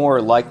think the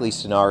more likely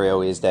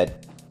scenario is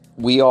that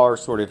we are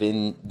sort of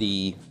in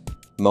the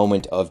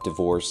moment of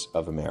divorce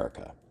of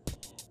America.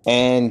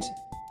 And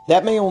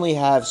that may only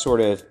have sort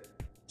of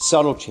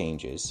subtle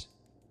changes.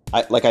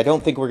 I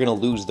don't think we're going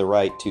to lose the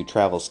right to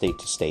travel state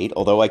to state,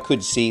 although I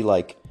could see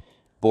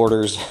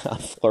borders on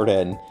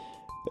Florida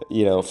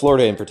and,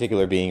 Florida in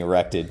particular being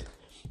erected,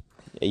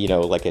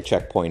 like a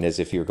checkpoint as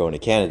if you were going to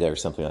Canada or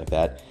something like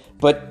that.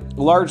 But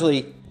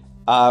largely,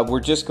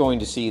 we're just going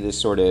to see this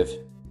sort of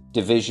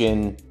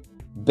division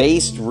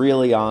based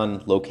really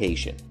on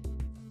location.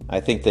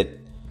 I think that,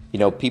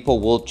 people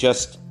will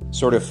just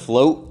sort of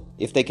float,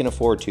 if they can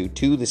afford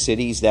to the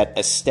cities that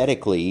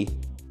aesthetically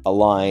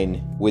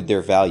align with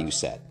their value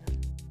set.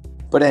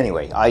 But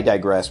anyway, I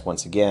digress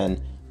once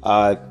again.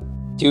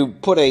 To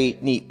put a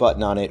neat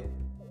button on it,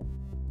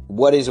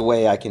 what is a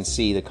way I can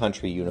see the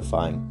country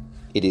unifying?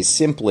 It is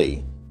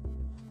simply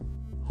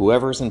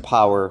whoever's in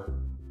power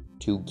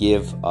to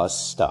give us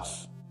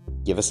stuff.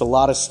 Give us a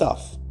lot of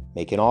stuff.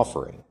 Make an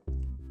offering.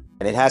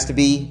 And it has to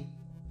be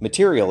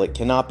material. It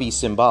cannot be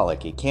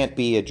symbolic. It can't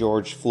be a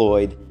George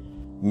Floyd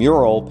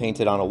mural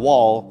painted on a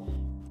wall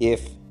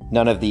if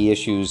none of the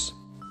issues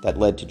that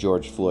led to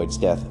George Floyd's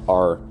death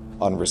are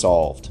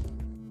unresolved.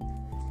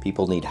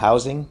 People need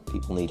housing,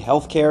 people need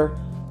health care,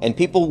 and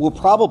people will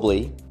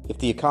probably, if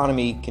the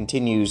economy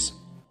continues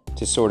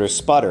to sort of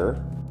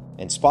sputter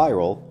and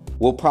spiral,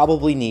 will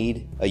probably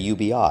need a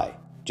UBI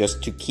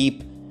just to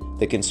keep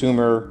the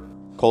consumer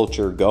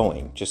culture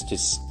going, just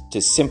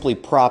to simply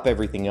prop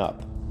everything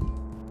up.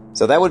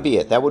 So that would be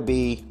it. That would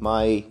be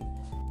my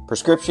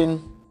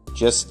prescription.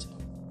 Just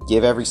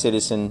give every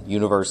citizen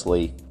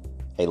universally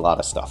a lot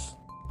of stuff.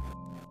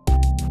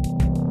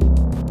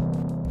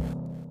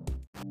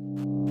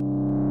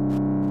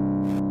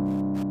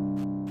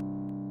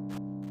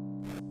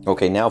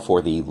 Okay, now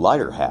for the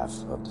lighter half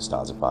of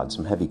DeStasapod.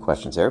 Some heavy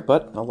questions there,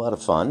 but a lot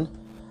of fun.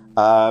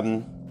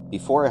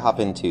 Before I hop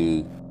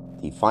into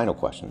the final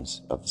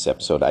questions of this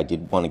episode, I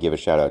did want to give a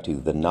shout out to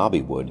the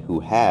Nobbywood, who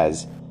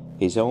has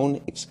his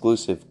own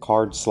exclusive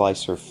card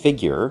slicer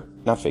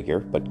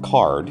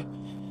card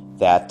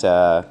that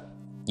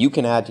you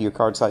can add to your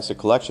card slicer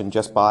collection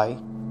just by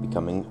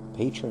becoming a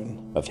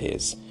patron of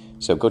his.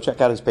 So go check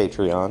out his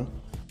Patreon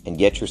and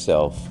get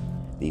yourself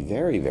the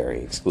very,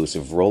 very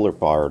exclusive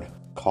Rollerbard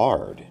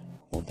card.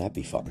 Won't that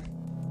be fun?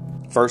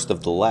 First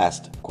of the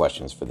last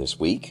questions for this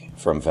week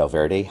from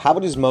Valverde. How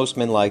does most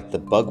men like the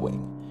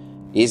Bugwing?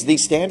 Is the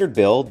standard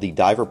build, the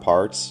diver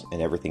parts,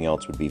 and everything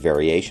else would be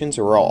variations,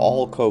 or are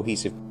all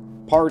cohesive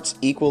parts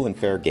equal and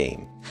fair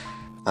game?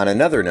 On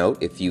another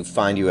note, if you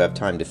find you have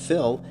time to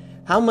fill,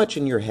 how much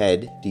in your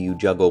head do you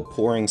juggle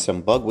pouring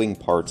some Bugwing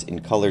parts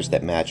in colors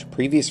that match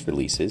previous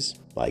releases,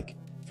 like,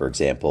 for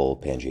example,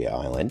 Pangaea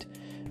Island,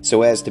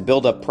 so as to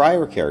build up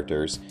prior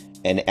characters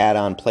and add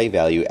on play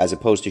value as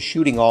opposed to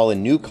shooting all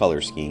in new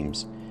color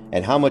schemes?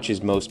 And how much is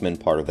Mostman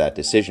part of that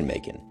decision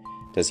making?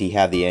 Does he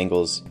have the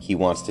angles he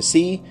wants to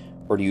see,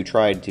 or do you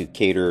try to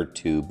cater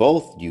to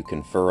both? Do you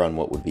confer on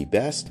what would be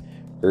best?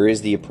 Or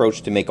is the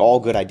approach to make all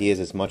good ideas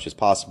as much as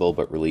possible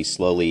but release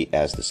slowly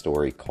as the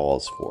story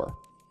calls for?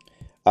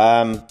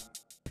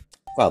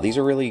 Wow, these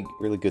are really,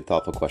 really good,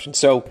 thoughtful questions.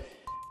 So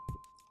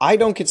I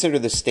don't consider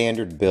the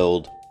standard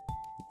build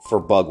for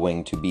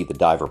Bugwing to be the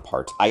diver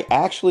parts. I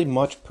actually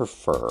much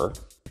prefer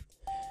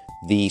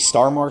the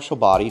Star Marshal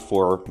body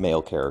for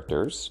male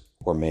characters,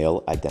 or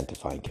male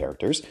identifying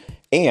characters,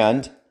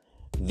 and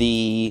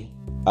the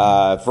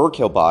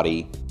Verkill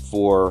body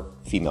for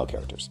female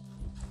characters.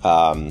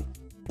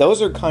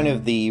 Those are kind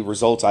of the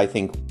results I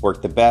think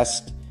work the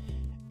best.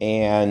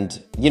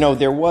 And,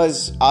 there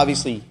was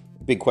obviously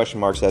big question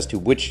marks as to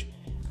which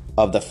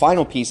of the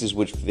final pieces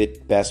would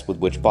fit best with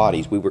which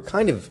bodies. We were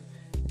kind of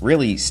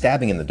really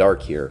stabbing in the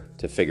dark here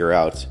to figure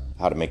out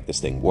how to make this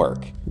thing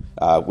work.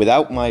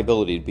 Without my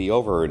ability to be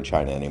over in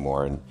China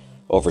anymore and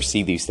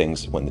oversee these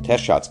things when the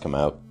test shots come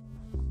out,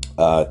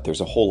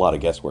 there's a whole lot of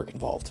guesswork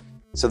involved.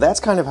 So that's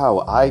kind of how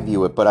I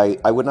view it, but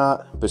I would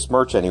not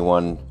besmirch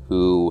anyone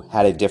who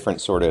had a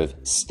different sort of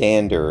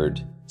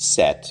standard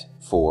set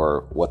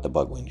for what the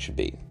Bugwing should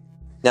be.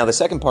 Now, the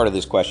second part of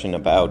this question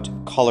about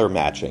color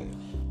matching,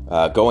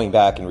 going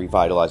back and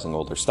revitalizing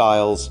older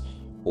styles,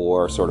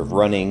 or sort of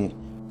running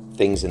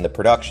things in the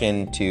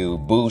production to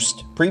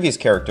boost previous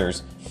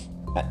characters,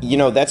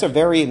 that's a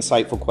very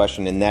insightful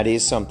question, and that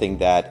is something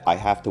that I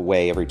have to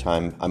weigh every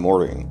time I'm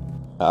ordering.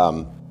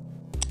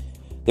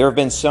 There have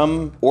been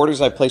some orders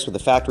I've placed with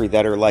the factory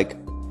that are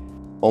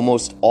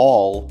almost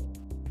all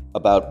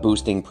about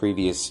boosting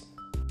previous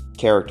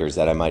characters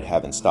that I might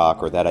have in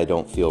stock or that I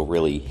don't feel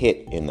really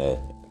hit in the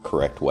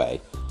correct way.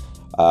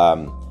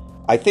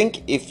 I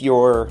think if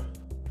you're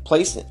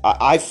placing,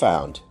 I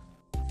found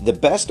the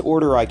best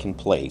order I can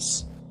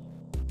place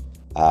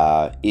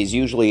is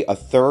usually a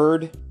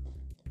third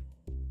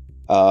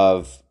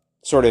of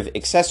sort of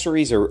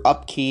accessories or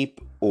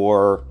upkeep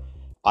or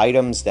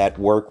items that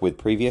work with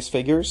previous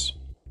figures,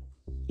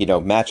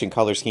 matching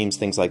color schemes,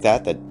 things like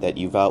that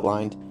you've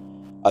outlined.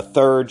 A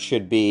third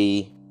should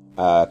be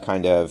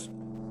kind of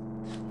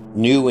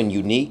new and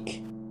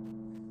unique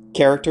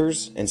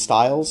characters and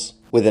styles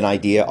with an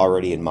idea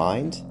already in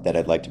mind that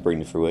I'd like to bring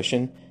to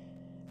fruition.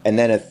 And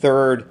then a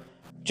third,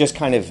 just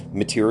kind of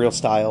material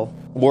style,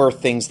 or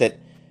things that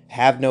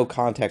have no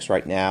context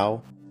right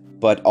now,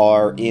 but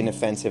are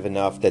inoffensive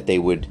enough that they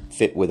would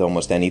fit with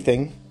almost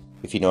anything,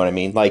 if you know what I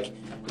mean. Like,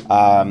 if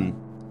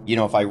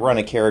I run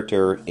a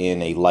character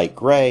in a light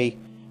gray,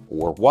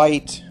 or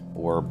white,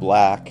 or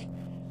black,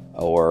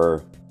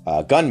 or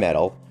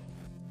gunmetal,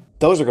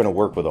 those are going to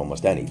work with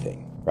almost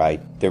anything,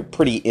 right? They're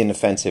pretty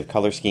inoffensive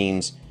color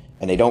schemes,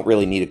 and they don't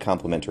really need a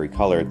complementary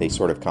color. They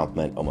sort of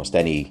complement almost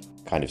any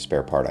kind of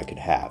spare part I could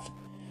have.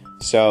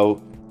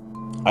 So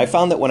I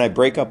found that when I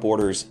break up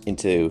orders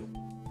into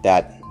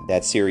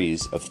that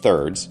series of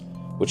thirds,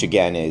 which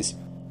again is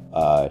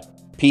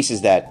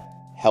pieces that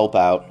help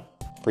out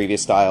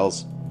previous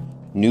styles,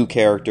 new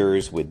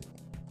characters with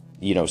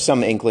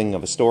some inkling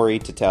of a story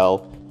to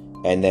tell,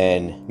 and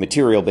then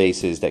material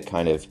bases that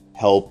kind of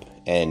help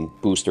and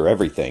booster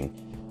everything,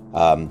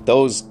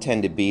 those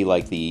tend to be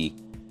like the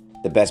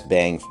best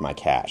bang for my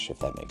cash, if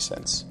that makes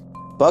sense.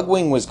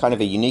 Bugwing was kind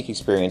of a unique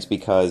experience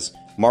because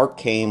Mark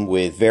came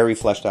with very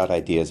fleshed out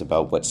ideas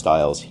about what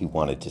styles he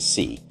wanted to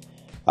see.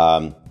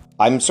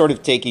 I'm sort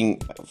of taking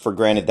for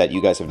granted that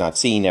you guys have not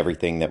seen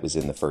everything that was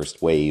in the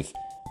first wave,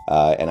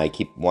 and I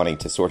keep wanting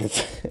to sort of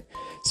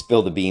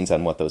spill the beans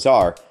on what those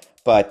are.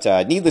 But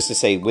needless to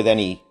say, with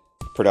any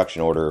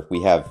production order,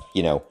 we have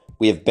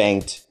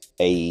banked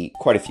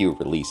quite a few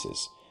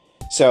releases.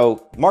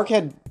 So Mark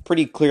had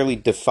pretty clearly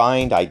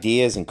defined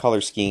ideas and color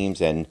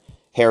schemes and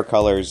hair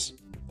colors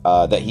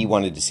that he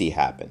wanted to see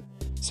happen.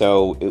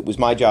 So it was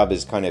my job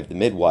as kind of the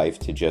midwife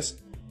to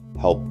just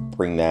help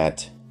bring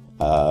that,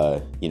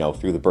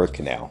 through the birth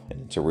canal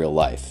into real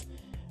life.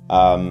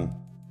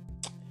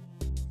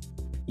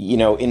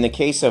 In the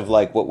case of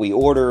like what we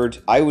ordered,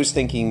 I was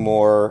thinking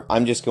more,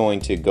 I'm just going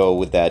to go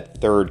with that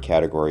third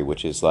category,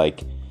 which is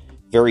like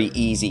very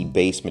easy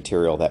base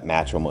material that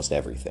match almost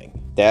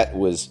everything. That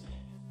was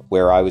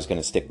where I was going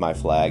to stick my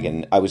flag,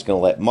 and I was going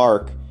to let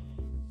Mark,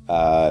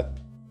 not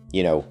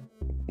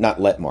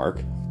let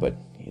Mark, but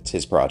it's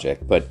his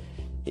project, but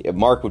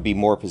Mark would be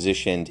more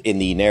positioned in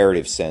the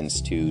narrative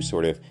sense to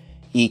sort of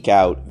eke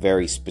out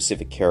very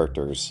specific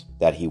characters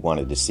that he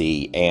wanted to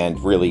see and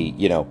really,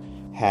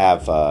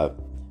 have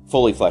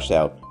fully fleshed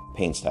out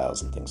paint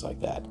styles and things like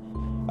that.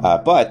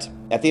 But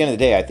at the end of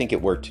the day, I think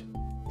it worked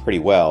pretty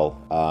well.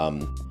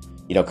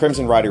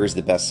 Crimson Rider is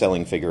the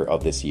best-selling figure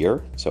of this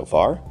year so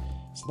far,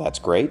 so that's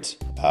great.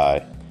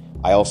 I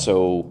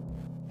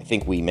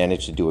think we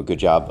managed to do a good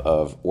job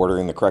of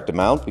ordering the correct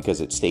amount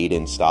because it stayed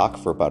in stock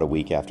for about a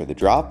week after the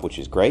drop, which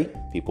is great.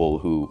 People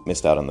who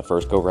missed out on the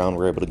first go-round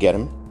were able to get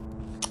them.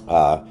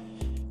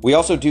 We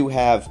also do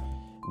have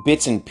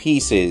bits and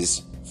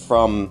pieces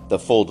from the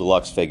full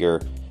deluxe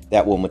figure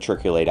that will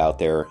matriculate out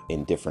there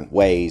in different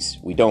ways.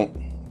 We don't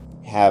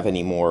have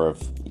any more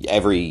of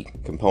every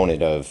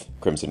component of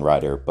Crimson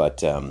Rider,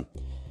 but,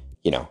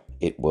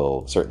 it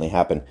will certainly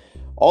happen.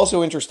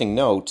 Also, interesting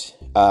note,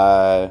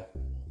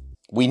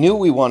 we knew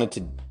we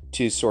wanted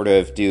to sort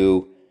of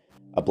do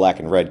a black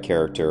and red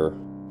character.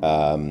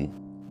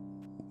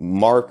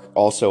 Mark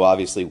also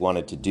obviously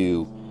wanted to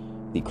do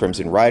the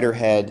Crimson Rider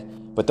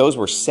head, but those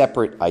were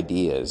separate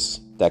ideas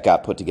that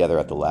got put together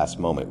at the last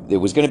moment. It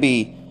was going to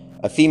be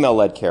a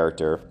female-led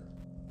character,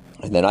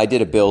 and then I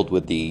did a build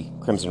with the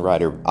Crimson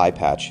Rider eye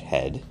patch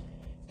head,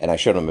 and I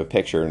showed him a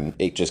picture, and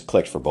it just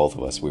clicked for both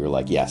of us. We were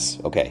like, yes,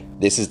 okay,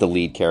 this is the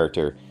lead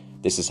character,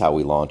 this is how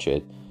we launch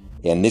it,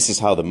 and this is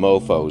how the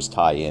mofos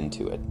tie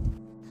into it.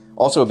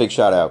 Also a big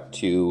shout out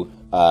to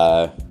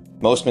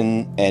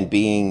Mosman and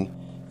being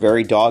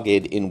very dogged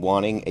in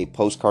wanting a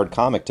postcard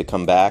comic to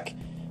come back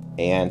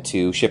and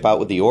to ship out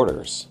with the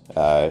orders.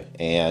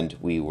 And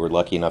we were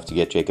lucky enough to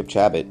get Jacob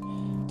Chabot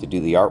to do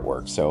the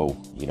artwork. So,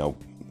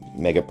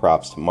 mega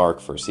props to Mark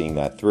for seeing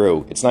that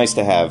through. It's nice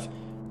to have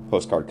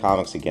postcard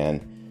comics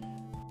again.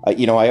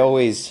 I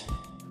always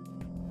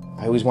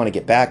want to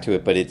get back to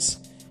it, but it's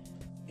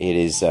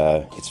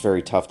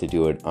very tough to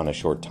do it on a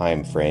short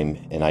time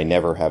frame, and I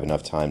never have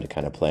enough time to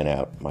kind of plan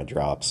out my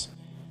drops.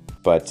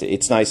 But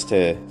it's nice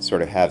to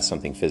sort of have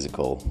something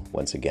physical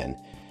once again.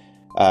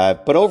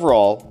 But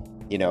overall,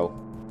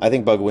 I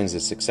think Bugwing's a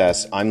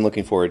success. I'm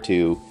looking forward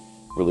to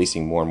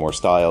releasing more and more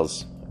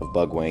styles of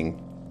Bugwing.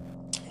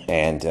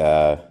 And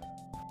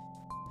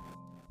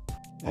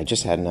I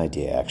just had an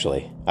idea,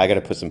 actually. I got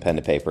to put some pen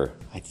to paper.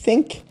 I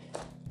think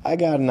I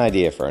got an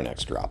idea for our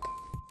next drop.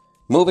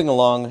 Moving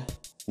along,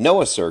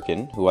 Noah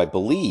Sirkin, who I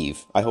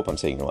hope I'm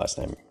saying your last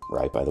name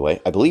right, by the way,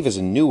 I believe is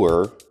a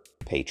newer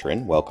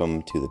patron.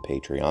 Welcome to the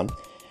Patreon.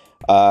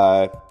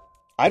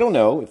 I don't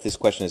know if this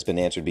question has been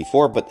answered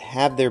before, but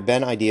have there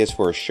been ideas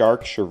for a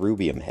shark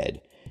cherubium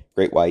head?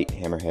 great white,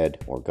 hammerhead,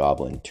 or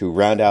goblin to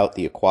round out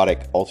the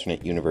aquatic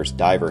alternate universe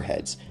diver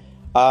heads.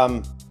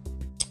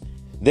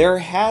 There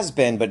has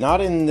been, but not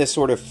in the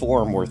sort of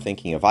form we're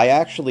thinking of. I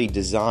actually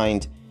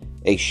designed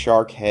a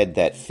shark head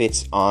that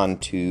fits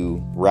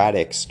onto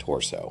Radix's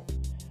torso.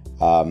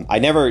 I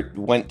never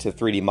went to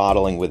 3D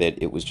modeling with it.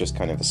 It was just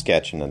kind of a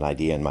sketch and an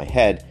idea in my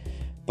head.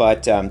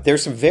 But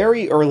there's some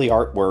very early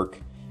artwork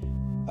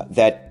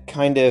that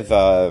kind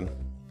of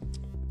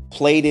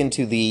played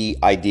into the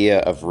idea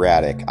of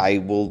Radix. I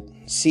will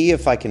see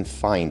if I can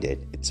find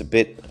it. It's a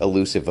bit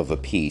elusive of a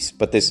piece,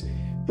 but this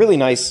really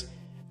nice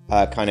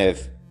kind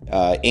of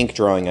ink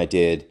drawing I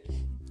did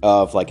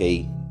of like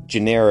a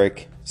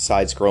generic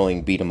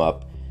side-scrolling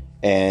beat-em-up.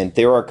 And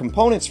there are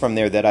components from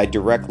there that I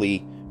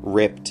directly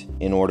ripped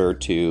in order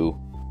to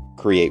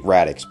create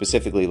Radix,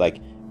 specifically like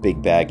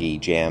big baggy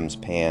jams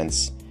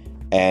pants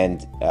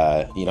and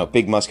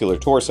big muscular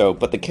torso.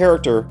 But the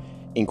character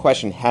in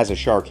question has a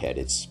shark head.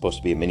 It's supposed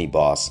to be a mini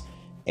boss,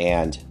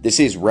 and this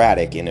is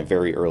Radix in a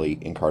very early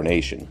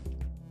incarnation.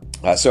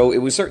 So it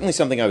was certainly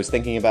something I was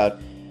thinking about.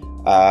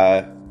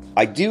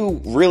 I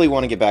do really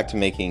want to get back to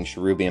making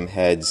cherubium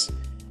heads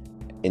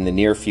in the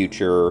near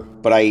future,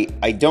 but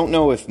I don't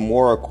know if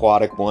more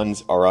aquatic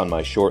ones are on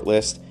my short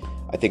list.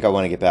 I think I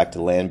want to get back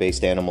to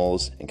land-based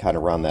animals and kind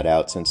of round that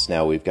out, since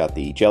now we've got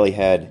the jelly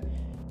head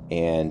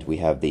and we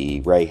have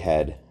the ray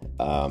head.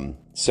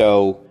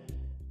 So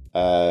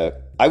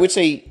I would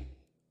say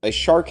a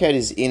shark head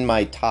is in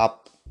my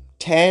top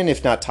 10,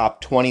 if not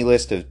top 20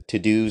 list of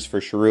to-dos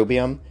for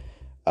cherubium.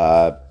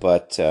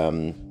 But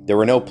there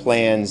were no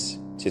plans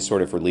to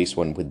sort of release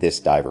one with this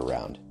diver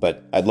round,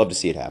 but I'd love to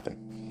see it happen.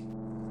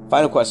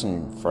 Final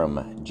question from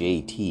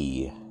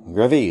JT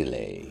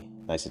Gravile.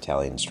 Nice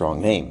Italian,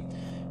 strong name.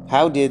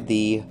 How did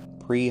the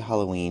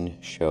pre-Halloween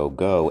show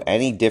go?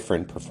 Any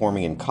different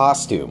performing in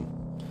costume?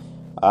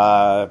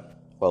 Well,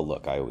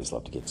 look, I always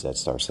love to get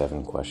Z-Star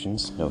 7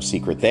 questions. No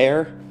secret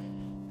there.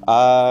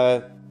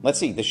 Let's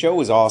see. The show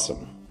was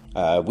awesome.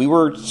 We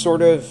were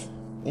sort of,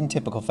 in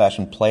typical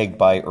fashion, plagued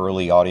by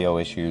early audio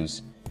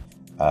issues.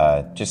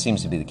 Just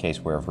seems to be the case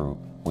wherever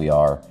we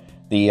are.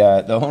 The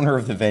owner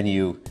of the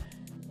venue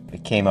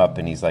came up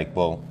and he's like,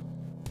 well,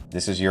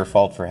 this is your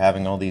fault for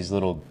having all these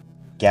little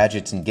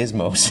gadgets and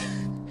gizmos.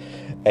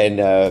 And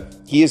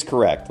he is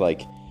correct.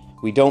 Like,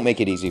 we don't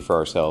make it easy for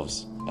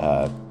ourselves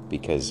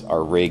because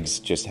our rigs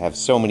just have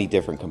so many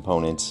different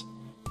components,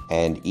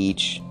 and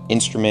each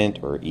instrument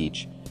or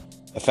each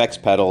effects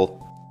pedal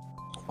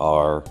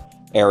are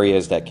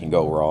areas that can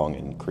go wrong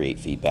and create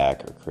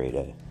feedback or create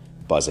a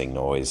buzzing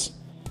noise.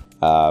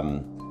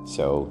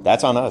 So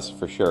that's on us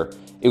for sure.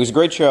 It was a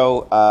great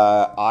show.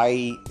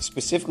 I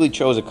specifically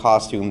chose a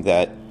costume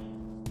that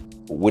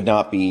would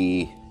not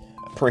be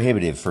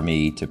prohibitive for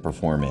me to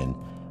perform in.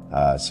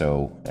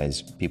 So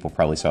as people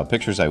probably saw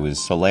pictures, I was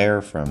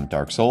Solaire from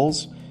Dark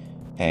Souls,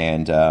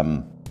 and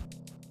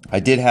I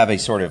did have a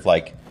sort of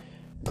like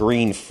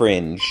green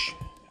fringe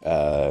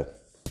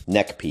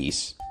neck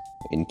piece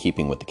in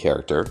keeping with the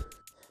character,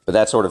 but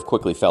that sort of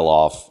quickly fell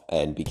off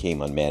and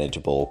became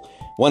unmanageable.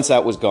 Once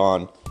that was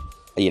gone,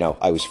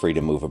 I was free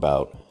to move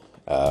about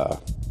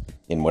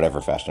in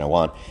whatever fashion I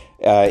want.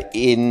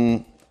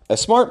 In a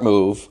smart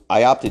move,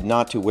 I opted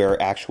not to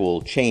wear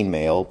actual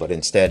chainmail, but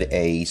instead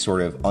a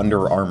sort of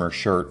Under Armour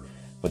shirt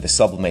with a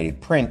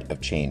sublimated print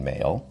of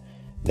chainmail.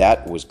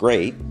 That was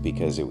great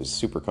because it was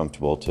super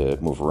comfortable to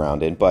move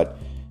around in, but,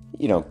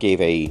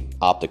 gave a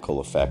optical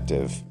effect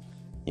of,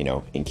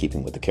 in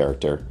keeping with the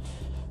character.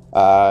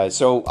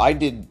 So I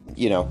did,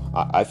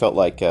 I felt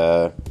like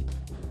I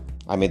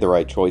made the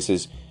right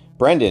choices.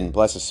 Brendan,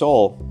 bless his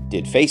soul,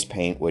 did face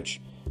paint, which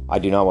I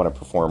do not want to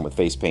perform with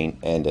face paint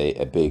and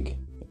a big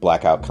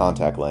blackout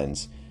contact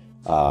lens.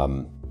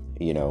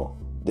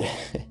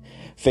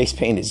 Face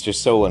paint is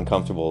just so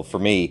uncomfortable for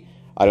me.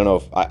 I don't know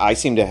if I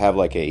seem to have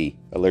like a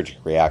allergic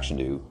reaction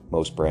to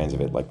most brands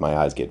of it. Like my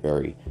eyes get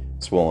very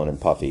swollen and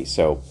puffy.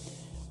 So,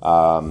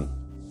 and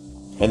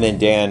then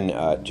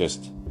Dan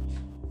just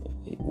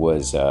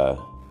was,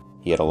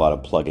 he had a lot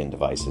of plug-in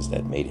devices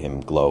that made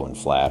him glow and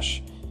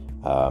flash.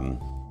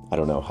 I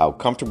don't know how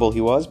comfortable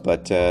he was,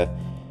 but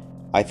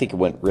I think it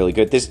went really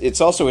good. It's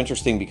also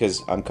interesting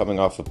because I'm coming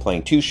off of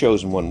playing 2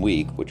 shows in 1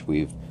 week, which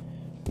we've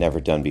never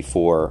done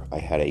before. I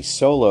had a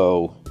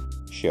solo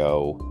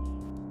show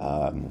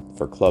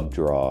for Club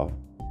Draw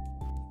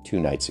 2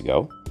 nights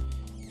ago,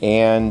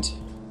 and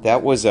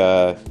that was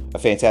a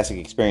fantastic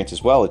experience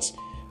as well.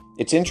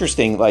 It's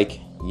interesting, like,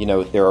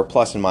 there are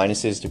plus and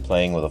minuses to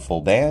playing with a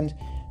full band,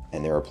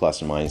 and there are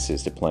plus and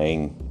minuses to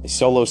playing a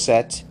solo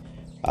set.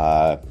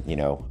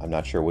 I'm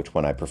not sure which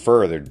one I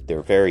prefer.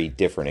 They're very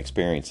different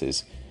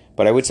experiences.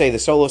 But I would say the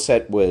solo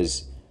set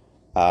was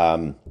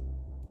kind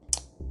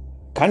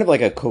of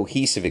like a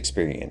cohesive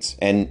experience.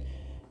 And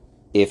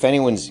if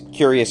anyone's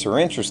curious or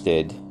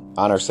interested,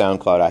 on our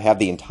SoundCloud, I have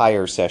the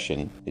entire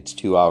session. It's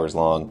 2 hours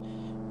long.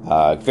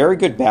 Very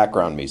good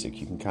background music.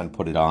 You can kind of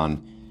put it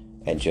on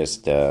and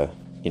just,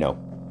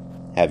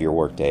 have your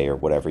work day or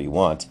whatever you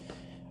want.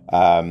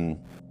 In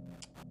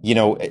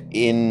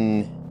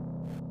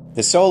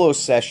the solo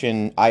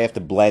session, I have to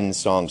blend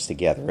songs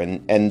together,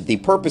 and the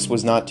purpose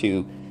was not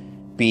to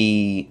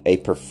be a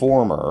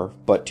performer,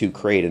 but to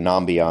create an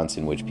ambiance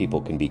in which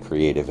people can be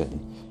creative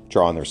and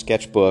draw on their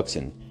sketchbooks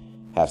and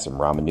have some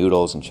ramen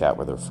noodles and chat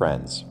with their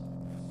friends.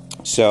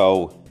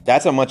 So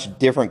that's a much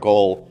different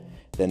goal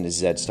than the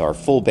Z-Star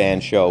full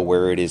band show,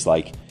 where it is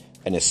like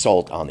an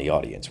assault on the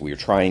audience. We are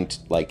trying to,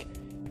 like,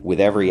 with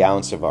every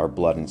ounce of our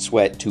blood and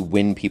sweat, to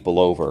win people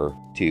over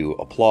to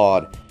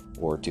applaud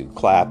or to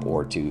clap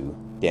or to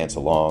dance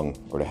along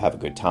or to have a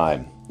good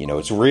time. You know,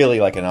 it's really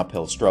like an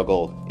uphill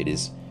struggle.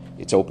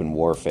 It's open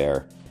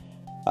warfare,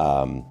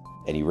 and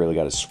you really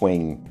got to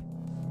swing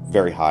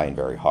very high and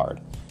very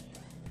hard.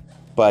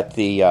 But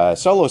the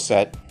solo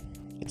set,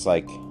 it's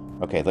like,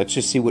 okay, let's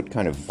just see what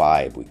kind of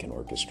vibe we can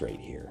orchestrate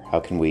here. How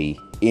can we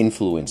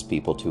influence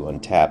people to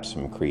untap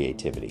some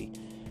creativity?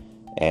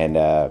 And,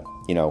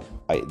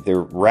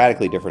 they're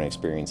radically different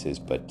experiences,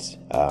 but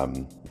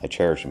I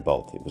cherish them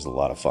both. It was a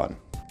lot of fun.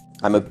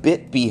 I'm a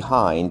bit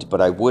behind,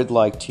 but I would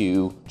like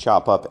to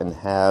chop up and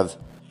have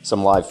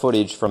some live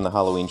footage from the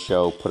Halloween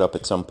show put up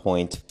at some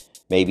point,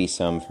 maybe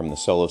some from the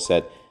solo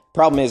set.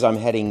 Problem is, I'm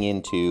heading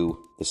into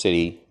the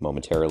city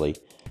momentarily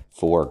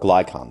for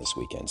GlyCon this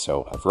weekend,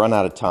 so I've run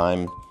out of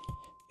time,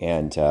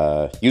 and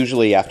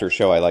usually after a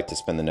show, I like to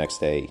spend the next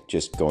day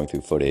just going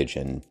through footage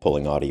and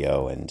pulling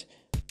audio and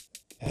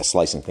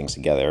slicing things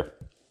together.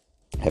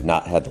 I have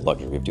not had the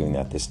luxury of doing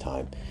that this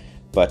time,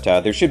 but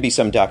there should be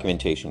some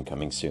documentation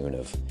coming soon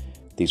of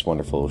these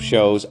wonderful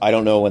shows. I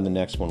don't know when the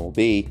next one will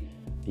be.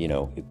 You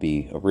know, it'd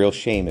be a real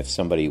shame if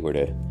somebody were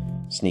to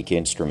sneak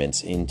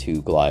instruments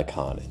into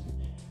GlyCon and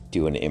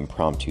do an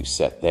impromptu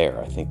set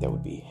there. I think that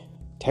would be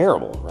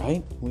terrible,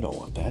 right? We don't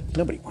want that.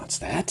 Nobody wants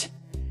that.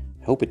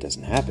 I hope it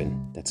doesn't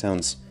happen. That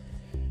sounds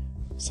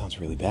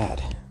really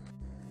bad.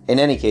 In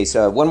any case,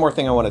 one more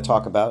thing I want to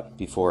talk about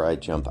before I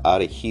jump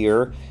out of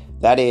here.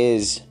 That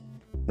is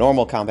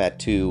Normal Combat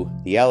 2,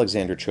 the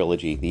Alexander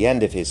trilogy, the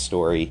end of his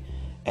story,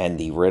 and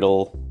the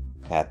riddle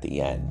at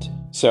the end.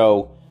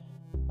 So,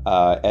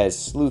 as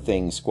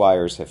sleuthing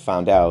squires have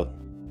found out,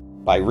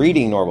 by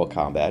reading Normal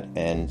Combat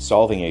and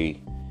solving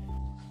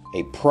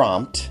a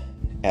prompt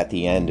at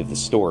the end of the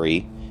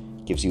story,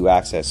 gives you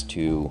access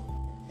to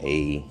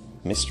a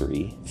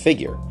mystery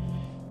figure.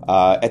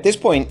 At this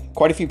point,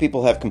 quite a few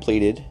people have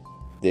completed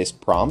this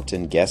prompt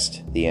and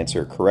guessed the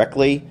answer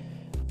correctly.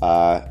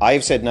 I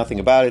have said nothing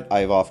about it. I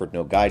have offered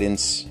no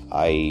guidance.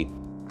 I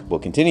will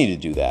continue to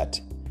do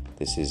that.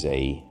 This is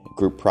a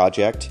group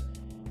project,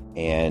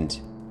 and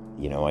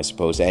I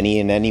suppose any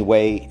and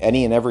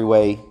every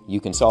way you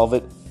can solve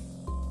it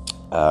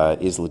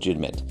is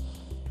legitimate.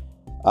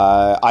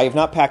 I have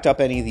not packed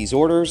up any of these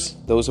orders.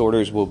 Those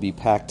orders will be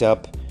packed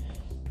up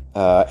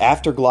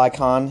after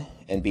GlyCon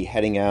and be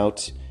heading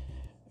out.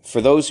 For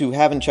those who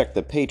haven't checked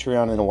the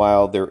Patreon in a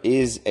while, there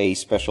is a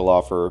special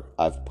offer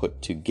I've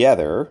put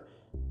together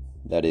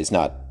that is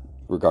not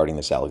regarding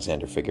this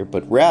Alexander figure,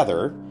 but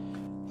rather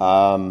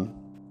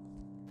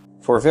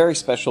for a very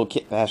special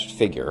kit bashed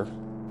figure.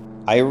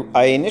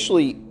 I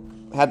initially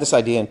had this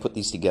idea and put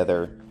these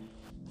together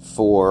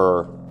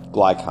for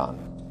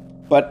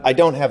GlyCon, but I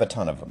don't have a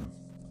ton of them.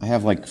 I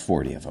have like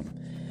 40 of them.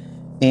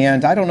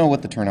 And I don't know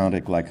what the turnout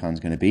at GlyCon is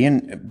going to be,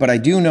 but I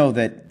do know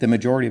that the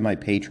majority of my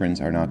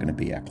patrons are not going to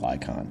be at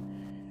GlyCon.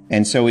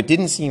 And so it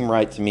didn't seem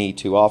right to me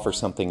to offer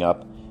something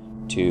up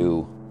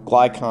to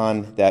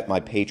GlyCon that my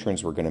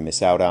patrons were going to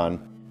miss out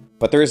on,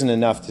 but there isn't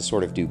enough to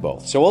sort of do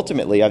both. So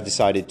ultimately, I've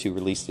decided to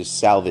release this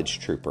Salvage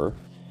Trooper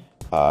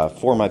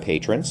for my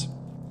patrons.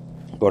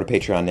 Go to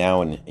Patreon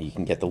now and you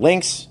can get the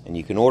links and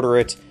you can order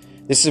it.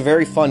 This is a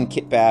very fun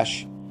kit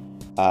bash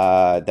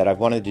that I've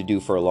wanted to do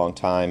for a long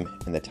time,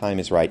 and the time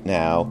is right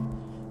now.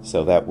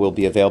 So that will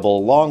be available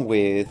along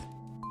with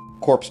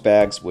corpse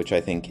bags, which I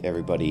think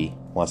everybody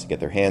wants to get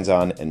their hands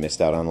on and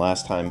missed out on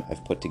last time.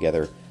 I've put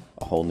together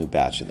a whole new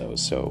batch of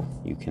those, so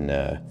you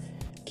can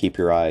keep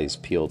your eyes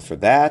peeled for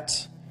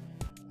that.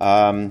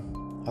 Other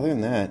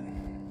than that,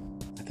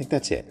 I think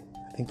that's it.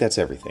 I think that's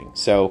everything.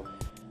 So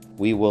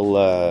we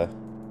will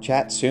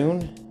chat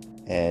soon,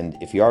 and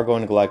if you are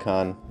going to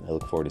GlyCon, I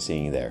look forward to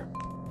seeing you there.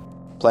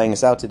 Playing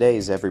us out today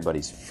is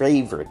everybody's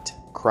favorite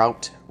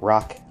kraut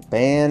rock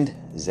band,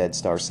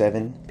 Z-Star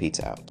 7. Pete's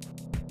out.